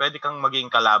 yata yun. Yung pwede kang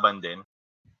maging kalaban din.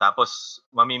 Tapos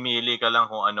mamimili ka lang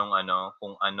kung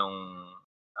anong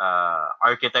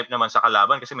archetype naman sa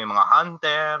kalaban kasi may mga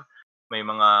hunter, may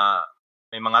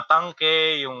mga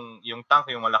tanke, yung tank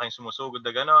yung malaking sumusugod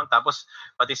na gano'n. Tapos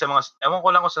pati sa mga ewan ko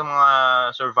lang kung sa mga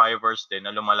survivors din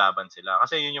na lumalaban sila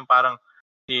kasi yun yung parang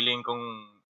feeling kong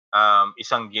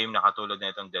isang game na katulad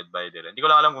na itong Dead by Daylight. Hindi ko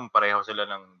lang alam kung pareho sila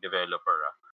ng developer.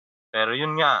 Pero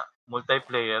yun nga,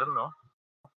 multiplayer, no?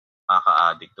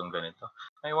 Nakaka-addict tong ganito.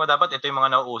 Dapat ito yung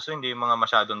mga nauuso, hindi yung mga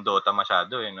masyadong Dota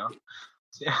masyado, no?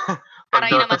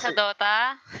 Aray naman sa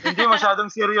Dota. Hindi masyadong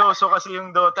seryoso kasi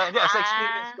yung Dota. Hindi, as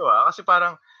experience ko, kasi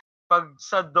parang pag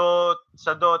sa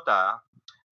Dota,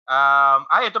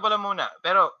 ito pala muna.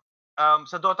 Pero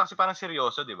sa Dota kasi parang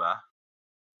seryoso, di ba?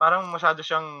 Parang masyado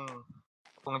siyang,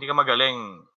 kung hindi ka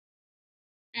magaling,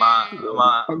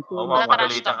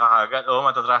 magalitan ka kagad.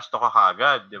 Matatrash to ka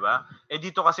kagad, di ba?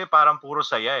 Dito kasi parang puro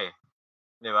saya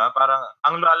di ba? Parang,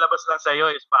 ang lalabas lang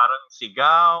sa'yo is parang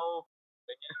sigaw,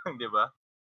 ganyan, di ba?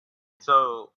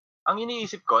 So, ang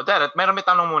iniisip ko, may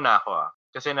tanong muna ako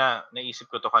kasi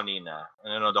naisip ko to kanina.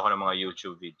 Nanonood ako ng mga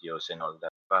YouTube videos and all that.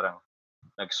 Parang,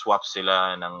 nag-swap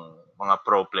sila ng mga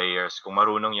pro players. Kung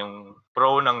marunong yung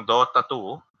pro ng Dota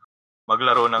 2,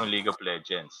 maglaro ng League of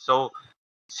Legends. So,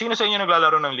 sino sa inyo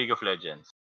naglalaro ng League of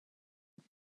Legends?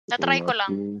 Natry ko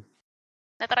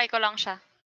lang siya.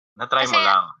 Natry mo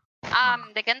lang?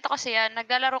 Ganito kasi yan.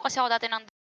 Naglalaro kasi ako dati ng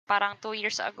parang 2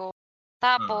 years ago.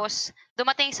 Tapos,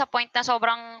 dumating sa point na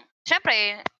sobrang,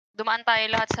 syempre, dumaan tayo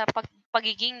lahat sa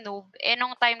pagiging noob.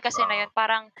 Nung time kasi na yun,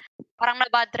 parang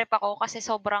na-bad trip ako kasi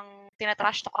sobrang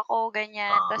tinatrash talk ako,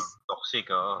 ganyan. Toxic,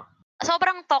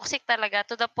 Sobrang toxic talaga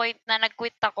to the point na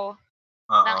nag-quit ako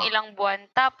ng ilang buwan.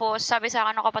 Tapos, sabi sa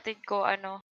akin ng kapatid ko,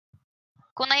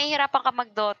 kung nahihirapan ka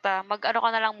mag-Dota, mag-ano ka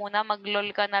na lang muna, mag-LOL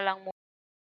ka na lang muna.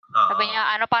 Sabi niya,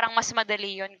 parang mas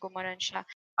madali yun, gumanon siya.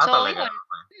 So, yun.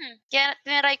 Kaya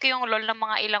tiniray ko yung LOL ng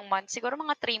mga ilang months. Siguro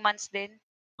mga 3 months din.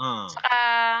 Saka,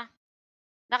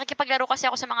 nakikipaglaro kasi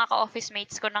ako sa mga ka-office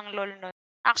mates ko ng LOL nun.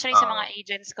 Actually, sa mga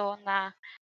agents ko na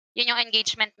yun yung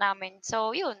engagement namin.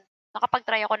 So, yun.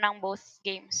 Nakapag-try ako ng both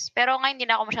games. Pero ngayon, hindi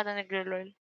na ako masyadong naglo-LOL.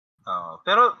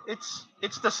 Pero,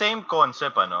 it's the same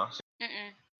concept, ano?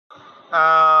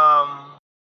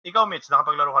 Ikaw, Mitch,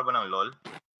 nakapaglaro ka ba ng LOL?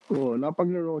 Oo,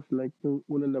 napaglaro ko like yung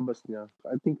unang labas niya.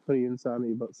 I think free yun sa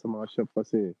iba sa mga shop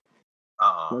kasi.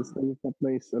 Once na yung shop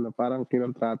na is, parang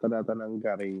kinontrata data ng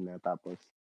Garena tapos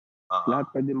lahat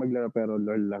pwede maglaro pero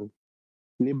LOL lang.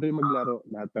 Libre maglaro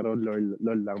lahat pero LOL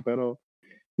lang. Pero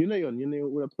yun na yung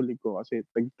unang huli ko kasi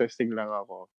tag-testing lang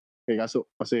ako.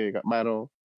 Kasi laro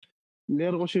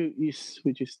ko siya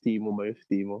which is Timo ba yung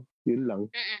Timo? Yun lang.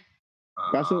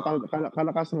 Kaso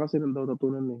kalakasan kasi ng Dota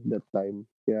 2 that time.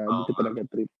 Kaya hindi ko talaga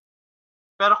trip.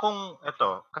 Pero kung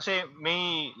kasi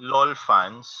may LOL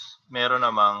fans, meron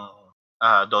namang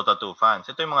Dota 2 fans.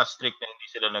 Ito yung mga strict na hindi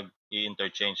sila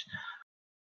nag-i-interchange.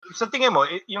 Sa tingin mo,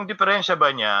 yung diferensya ba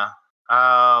niya,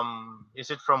 is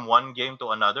it from one game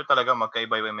to another? Talagang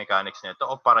magkaiba yung mechanics nito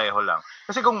o pareho lang?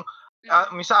 Kasi kung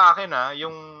sa akin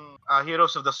yung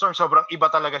Heroes of the Storm, sobrang iba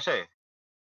talaga siya eh.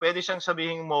 Pwede siyang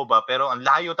sabihing MOBA pero ang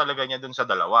layo talaga niya dun sa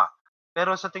dalawa.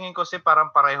 Pero sa tingin ko kasi parang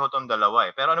pareho tong dalawa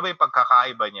eh. Pero ano ba yung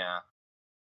pagkakaiba niya?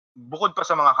 Bukod pa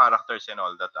sa mga characters and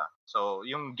all that So,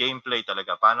 yung gameplay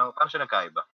talaga, paano siya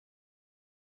nagkaiba?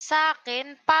 Sa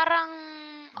akin, parang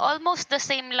almost the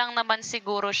same lang naman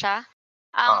siguro siya.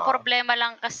 Ang problema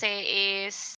lang kasi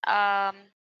is,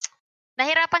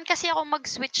 nahirapan kasi ako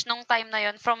mag-switch nung time na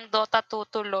yon from Dota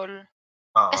 2 to LoL.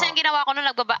 Kasi ang ginawa ko nung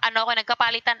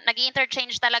nagkapalitan,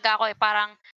 nag-i-interchange talaga ako eh.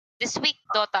 Parang this week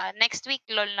Dota, next week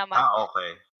LoL naman.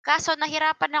 Okay. Kaso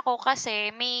nahirapan ako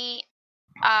kasi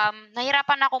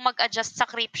nahirapan ako mag-adjust sa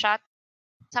creep shot,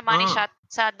 sa money shot,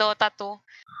 sa Dota 2.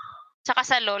 Tsaka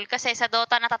sa LoL kasi sa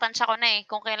Dota natatansya ko na eh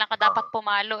kung kailan ka dapat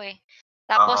pumalo eh.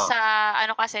 Tapos sa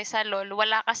kasi sa LoL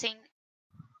wala kasing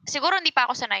siguro hindi pa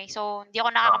ako sanay. So hindi ako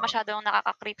masyadong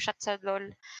nakaka-creep shot sa LoL.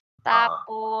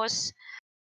 Tapos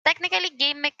technically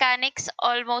game mechanics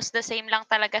almost the same lang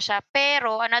talaga siya.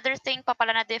 Pero another thing pa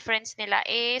pala na difference nila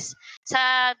is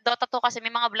sa Dota 2 kasi may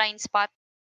mga blind spot.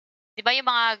 'Di ba yung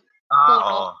mga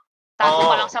puno? Tago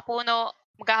ka lang sa puno,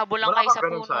 maghahabol lang kayo sa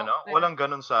puno. Walang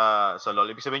ganun sa LoL.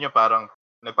 Ibig sabihin niyo parang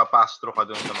nagpa-pass through ka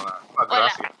dun sa mga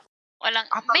grass. Walang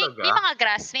may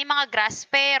mga grass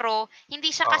pero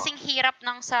hindi siya kasing hirap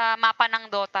ng sa mapa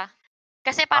ng Dota.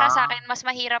 Kasi para sa akin mas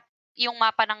mahirap yung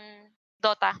mapa ng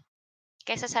Dota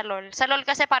kaysa sa LoL. Sa LoL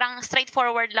kasi parang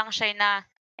straightforward lang siya na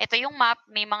ito yung map,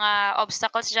 may mga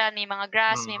obstacles diyan, may mga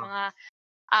grass, may mga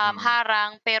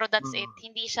harang, pero that's it.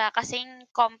 Hindi siya kasing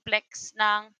complex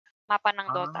ng mapa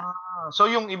ng Dota. So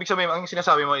yung ibig sabihin, ang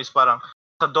sinasabi mo is parang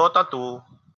sa Dota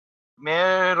 2,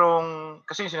 merong,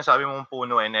 kasi yung sinasabi mong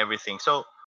puno and everything. So,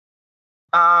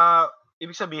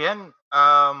 ibig sabihin,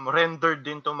 rendered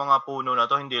din tong mga puno na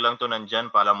to, hindi lang to nandyan,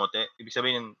 palamuti. Ibig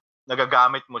sabihin,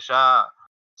 nagagamit mo siya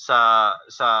sa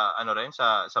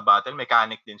battle,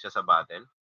 mechanic din siya sa battle.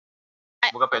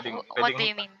 What do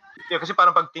you mean? Kasi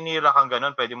parang pag tinira kang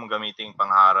ganun, pwede mong gamitin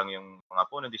pangharang yung mga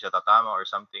puno, hindi siya tatama or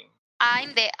something.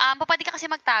 Hindi. Pwede ka kasi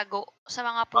magtago sa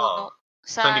mga puno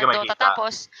sa so, hindi ka Dota. makikita.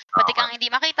 Tapos, pwede kang hindi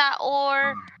makita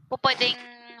or pwedeng,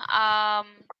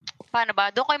 paano ba?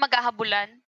 Doon kayo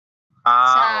maghahabulan.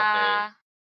 Okay.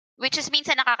 Which is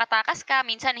minsan nakakatakas ka,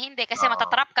 minsan hindi. Kasi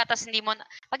matatrap ka, tapos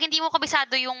pag hindi mo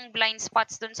kabisado yung blind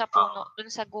spots dun sa puno, dun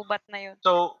sa gubat na yun.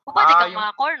 So, pwede kang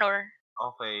mga corner.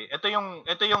 Okay. Ito yung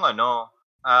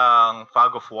ang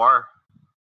Fog of War.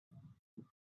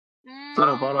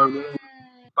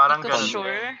 Parang ganun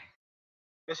sure.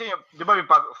 Kasi, di ba yung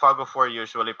Fog of War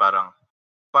usually parang,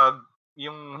 pag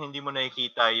yung hindi mo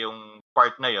nakikita yung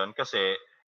part na yon kasi,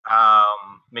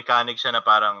 mechanic siya na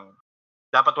parang,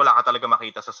 dapat wala ka talaga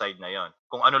makita sa side na yon.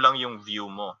 Kung ano lang yung view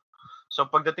mo. So,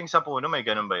 pagdating sa puno, may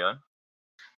ganun ba yon?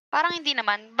 Parang hindi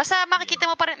naman. Basta makikita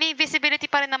mo pa rin, may visibility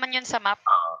pa rin naman yun sa map.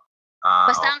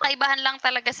 Basta ang kaibahan lang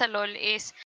talaga sa LoL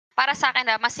is, para sa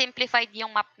akin mas simplified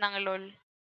yung map ng LoL.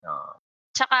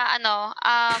 Tsaka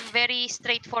very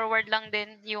straightforward lang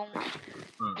din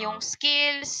yung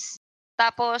skills,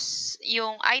 tapos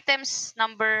yung items,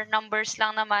 numbers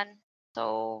lang naman.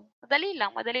 So, madali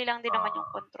lang din naman yung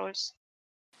controls.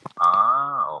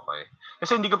 Okay.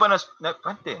 Kasi hindi ko pa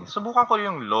subukan ko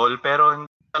yung LoL pero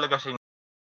hindi talaga siya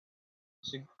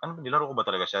nilaro ko ba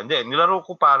talaga siya? Hindi, nilaro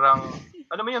ko parang,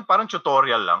 yun, parang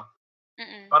tutorial lang.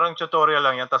 Parang tutorial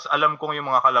lang yan, tapos alam kong yung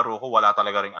mga kalaro ko, wala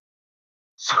talaga rin.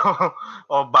 So,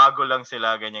 bago lang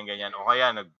sila, ganyan-ganyan. O kaya,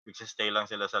 nag-stay lang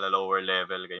sila sa lower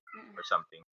level, ganyan, or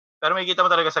something. Pero makikita mo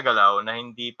talaga sa galaw na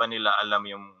hindi pa nila alam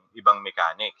yung ibang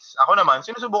mechanics. Ako naman,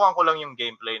 sinusubukan ko lang yung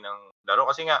gameplay ng laro.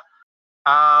 Kasi nga,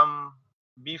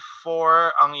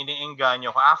 before ang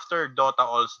iniengganyo ko after Dota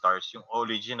All-Stars, yung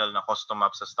original na custom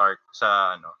map sa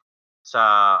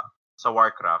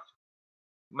Warcraft,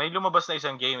 may lumabas na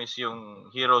isang game is yung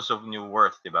Heroes of New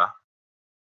Worth, di ba?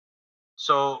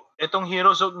 So, itong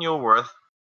Heroes of New Worth,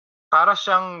 para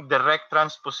siyang direct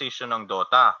transposition ng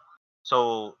Dota.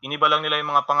 So, iniba lang nila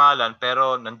yung mga pangalan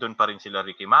pero nandun pa rin sila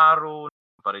Rikimaru,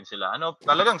 nandun pa rin sila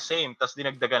talagang same, tas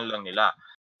dinagdagan lang nila.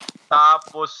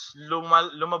 Tapos,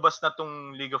 lumabas na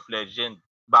tong League of Legends,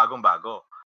 bagong-bago.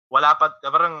 Wala pa,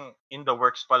 parang in the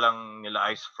works pa lang nila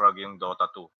Ice Frog yung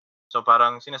Dota 2. So,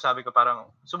 parang sinasabi ko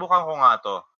parang, subukan ko nga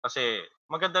to. Kasi,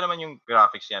 maganda naman yung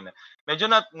graphics yan. Medyo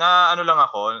lang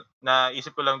ako,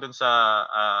 naisip ko lang dun sa,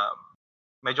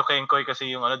 medyo kengkoy kasi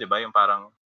yung di ba, yung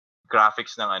parang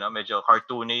graphics ng medyo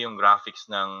cartoony yung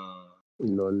graphics ng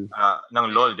LoL. Ng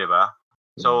LoL, di ba?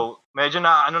 So, medyo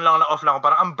na ano lang na off lang ako.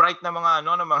 Parang ang bright na mga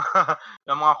ano, ng mga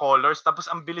ng mga colors, tapos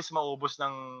ang bilis maubos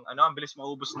ng ano, ang bilis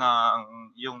maubos ng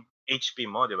yung HP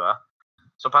mo, 'di ba?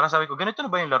 So parang sabi ko, ganito na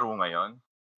ba yung laro ngayon?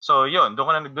 So yun,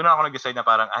 doon ako nag-decide na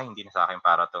parang, ay, hindi na sa akin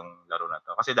para tong laro na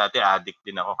to. Kasi dati addict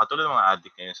din ako, katulad ng mga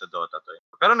addict ngayon sa Dota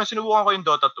 2. Pero nung sinubukan ko yung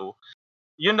Dota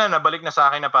 2, yun na, nabalik na sa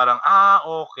akin na parang,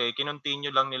 okay, kinontinue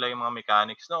lang nila yung mga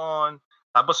mechanics noon.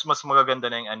 Tapos mas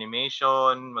magaganda na yung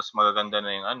animation, mas magaganda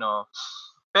na yung ano.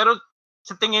 Pero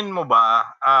sa tingin mo ba,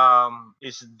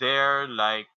 is there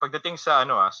like, pagdating sa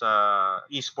ano sa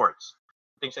esports,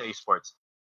 pagdating sa esports,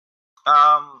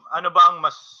 ano ba ang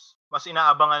mas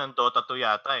inaabangan ng Dota 2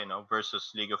 yata no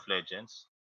versus League of Legends?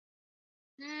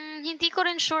 Hindi ko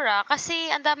rin sure,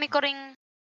 kasi ang dami ko ring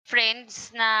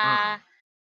friends na, Mm.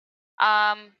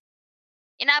 um,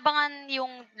 inaabangan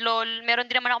yung LOL. Meron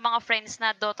din naman ako mga friends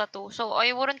na Dota 2. So, I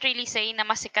wouldn't really say na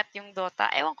mas sikat yung Dota.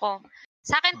 Ewan ko.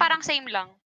 Sa'kin parang same lang.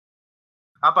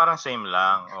 Parang same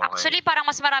lang, okay. Actually, parang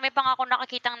mas marami pa nga akong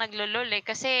nakikitang naglo-LOL,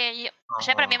 kasi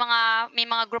siyempre Oo. may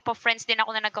mga group of friends din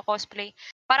ako na nagko-cosplay.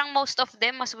 Parang most of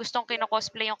them mas gustong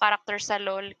kino-cosplay yung character sa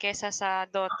LOL kaysa sa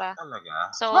Dota. Talaga?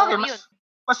 So, Sabagay, yun.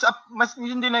 mas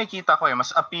yun din nakikita ko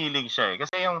mas appealing siya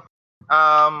kasi yung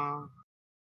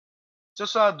so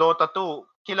sa Dota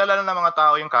 2, kilala na ng mga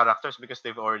tao yung characters because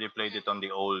they've already played it on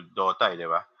the old Dota, di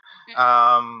ba?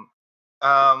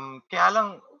 Kaya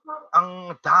lang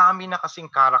ang dami na kasing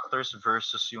characters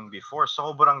versus yung before.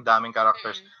 Sobrang daming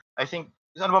characters. I think,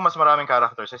 ano ba mas maraming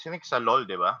characters? I think sa LoL,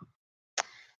 di ba?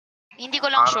 Hindi ko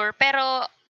lang sure, pero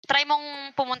try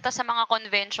mong pumunta sa mga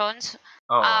conventions.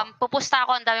 Pupusta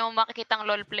ako, ang dami mong makikitang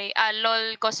LoL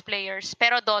cosplayers.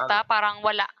 Pero Dota, parang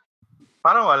wala.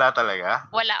 Parang wala talaga?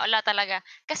 Wala talaga.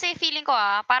 Kasi feeling ko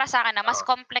para sa akin mas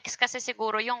complex kasi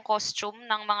siguro yung costume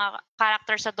ng mga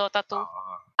character sa Dota 2.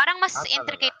 Parang mas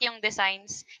intricate yung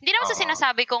designs. Hindi naman sa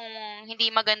sinasabi kong hindi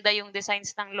maganda yung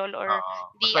designs ng LoL or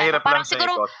mas mahirap parang lang sa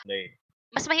siguro i-cosplay.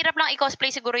 mas mahirap lang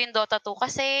i-cosplay siguro yung Dota 2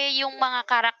 kasi yung mga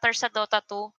character sa Dota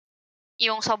 2,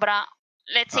 yung sobra,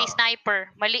 let's say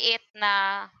sniper, maliit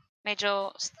na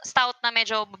medyo stout na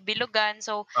medyo bilugan.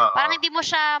 So, parang hindi mo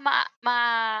siya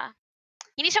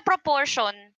hindi siya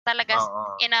proportion talaga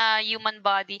in a human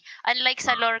body. Unlike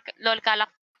sa LoL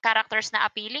characters na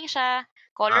appealing siya,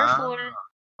 colorful.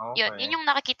 Okay. Yun yung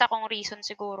nakikita kong reason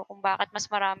siguro kung bakit mas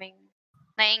maraming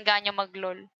naiengganyo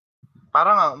mag-LoL.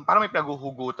 Parang may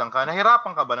paghuhugutan ka.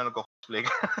 Nahirapan ka ba na nagko-cosplay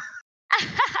ka?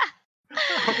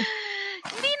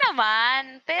 Hindi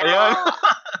naman. Pero,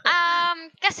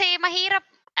 kasi mahirap,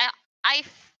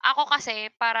 ako kasi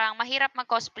parang mahirap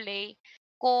mag-cosplay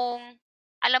kung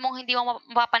alam mong hindi mo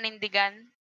mapapanindigan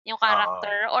yung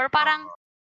character. Or parang,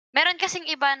 meron kasing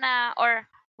iba na,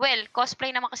 cosplay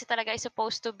naman kasi talaga is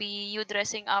supposed to be you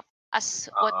dressing up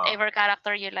as whatever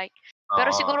character you like.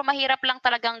 Pero siguro mahirap lang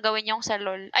talagang gawin yung sa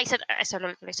LoL. Sa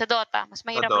LoL tuloy. Sa Dota. Mas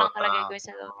mahirap lang talaga gawin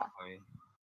sa Dota. Okay.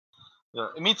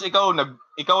 Means ikaw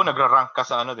nagra-rank ka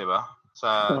sa ano, 'di ba?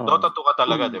 Sa Dota 2 ka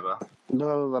talaga, 'di ba?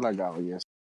 Dota talaga ako, yes.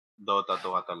 Dota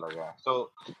 2 ka talaga.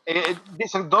 So,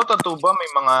 sa Dota 2 ba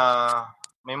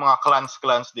may mga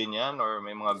clans din 'yan or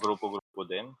may mga grupo-grupo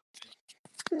din?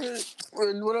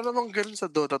 Well, wala namang ganun sa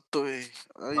Dota 2 eh.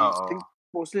 I think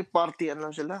mostly party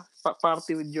lang sila.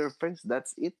 Party with your friends,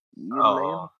 that's it. Yun na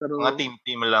yun. Pero, mga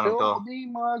team lang to. Pero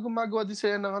mga gumagawa din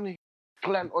sila ng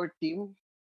clan or team.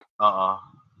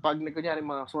 Pag kunyari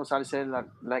mga sumasali sila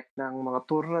like ng mga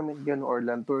tournament yun or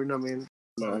LAN tournament.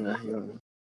 Yun.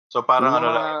 So parang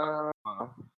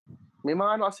may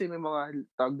mga kasi may mga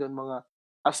tawag doon, mga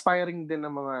aspiring din na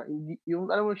mga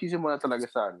yung alam mo sisimula talaga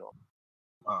sa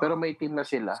pero may team na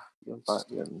sila. Yun.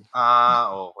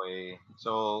 Okay.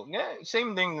 So,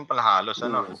 same din pala halos,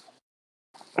 ano?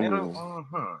 Pero,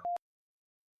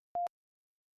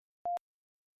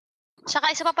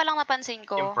 Tsaka isa pa palang napansin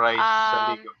ko. Yung price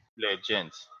sa League of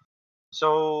Legends.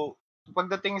 So,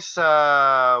 pagdating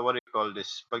sa,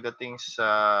 pagdating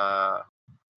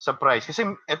sa price, kasi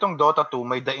itong Dota 2,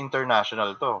 may The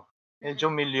International to. Medyo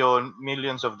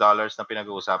millions of dollars na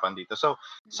pinag-uusapan dito. So,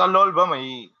 sa LoL ba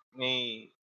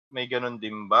may ganun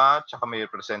din ba? Tsaka may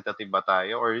representative ba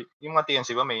tayo? Or yung mga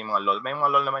TNC ba may mga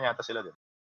LoL naman yata sila din?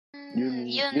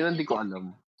 Yun hindi ko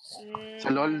alam.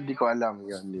 Sa LoL, di ko alam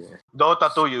yun.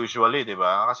 Dota 2 usually, di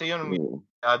ba? Kasi yun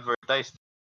advertised.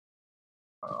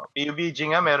 PUBG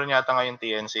nga, meron yata ngayon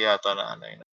TNC yata na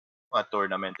mga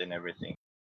tournament and everything.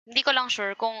 Hindi ko lang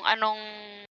sure kung anong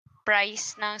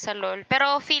price ng sa LoL.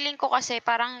 Pero feeling ko kasi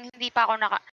parang hindi pa ako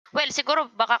siguro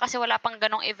baka kasi wala pang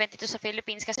ganong event dito sa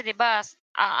Philippines kasi 'di ba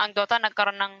ang Dota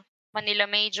nagkaroon ng Manila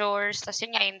Majors, tas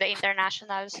yun nga, yung the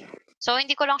internationals. So,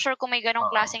 hindi ko lang sure kung may ganong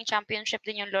Oo. klaseng championship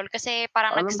din yung LoL kasi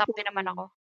parang Alam nag-stop ko, din naman ako.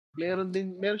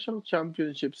 meron siyang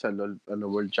championship sa LoL,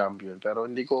 world champion. Pero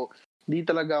hindi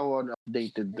talaga ako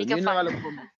updated Hindi dun. ka Yun lang fan. alam ko.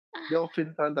 Hindi ako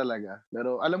fan talaga.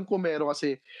 Pero alam ko meron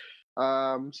kasi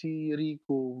si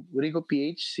Rico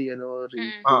PH, si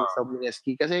Rico Oo.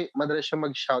 Sablineski. Kasi madalas siya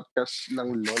mag-shoutcast ng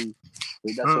LoL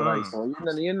with Azuray. Mm. So,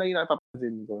 yun lang yung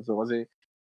napapansin ko. So, kasi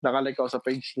nakalike ako sa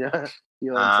page niya.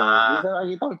 Yun. So, Ah, minsan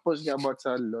nakikita ko post niya about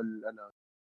sa LoL,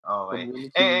 okay.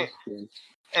 community. Yun.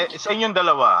 Sa inyong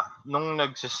dalawa,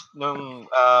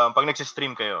 pag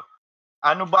nagsi-stream kayo,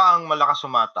 ano ba ang malakas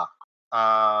sumatak?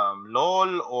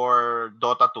 LOL or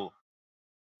Dota 2?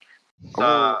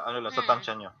 Sa sa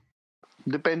tansya nyo?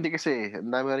 Depende kasi.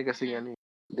 Ang dami rin kasi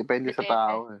depende sa Depende.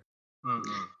 tao.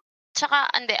 Mm. Tsaka,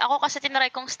 hindi. Ako kasi tinry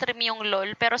kong stream yung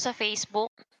LoL, pero sa Facebook.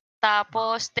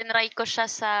 Tapos, tinry ko siya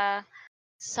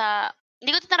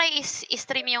hindi ko tinry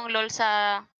i-stream yung LoL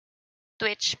sa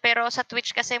Twitch. Pero sa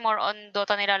Twitch kasi more on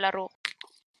Dota nilalaro.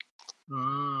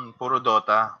 Puro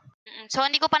Dota. So,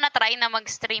 hindi ko pa na-try na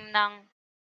mag-stream ng...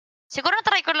 Siguro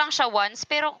na-try ko lang siya once,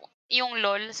 pero yung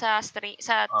LoL sa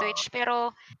Twitch.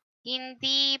 Pero,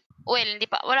 hindi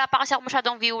pa. Wala pa kasi ako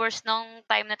masyadong viewers nung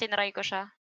time na tinry ko siya.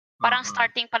 Parang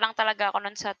starting pa lang talaga ako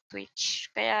nun sa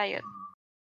Twitch. Kaya yun.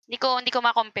 Hindi ko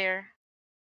ma-compare.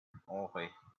 Okay.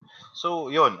 So,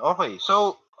 yun. Okay.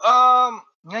 So,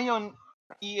 ngayon,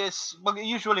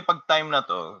 usually pag time na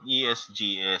to,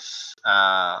 ESGS,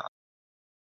 sa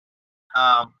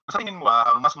tingin mo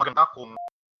ba, mas maganda kung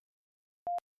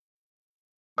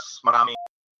mas maraming,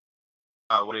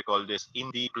 what do you call this,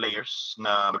 indie players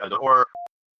na maganda, or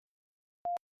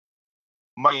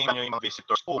may yung mga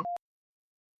visitors po?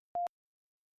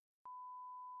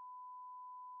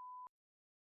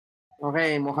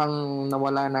 Okay, mukhang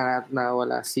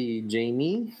nawala si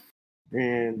Jamie.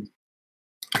 And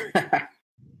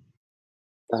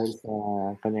dahil sa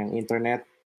kanyang internet.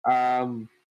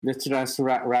 Let's just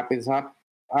wrap it up.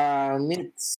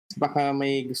 Mitz, baka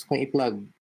may gusto kong i-plug.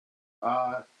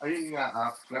 Ayun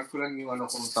nga, plug ko lang yung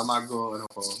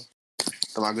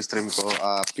Tamago stream ko.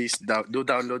 Please do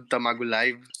download Tamago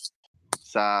Live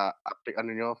sa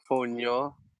phone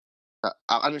nyo.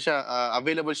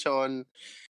 Available siya on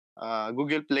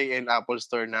Google Play and Apple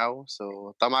Store now.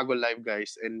 So, Tamago Live,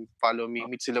 guys. And follow me,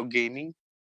 Mitsilog Gaming.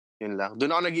 Yun lang.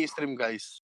 Doon ako nag-i-stream,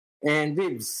 guys. And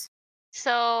Vibs.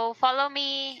 So, follow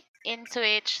me in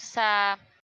Twitch sa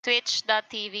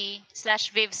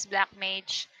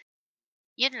twitch.tv/VivsBlackMage.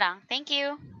 Yun lang. Thank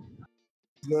you.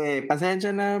 Okay,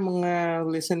 pasensya na mga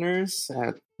listeners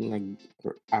at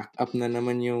nag-act up na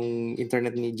naman yung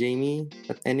internet ni Jamie.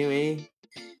 But anyway,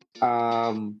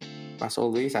 as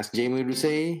always, as Jamie would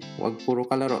say, wag puro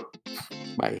kalaro.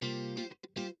 Bye.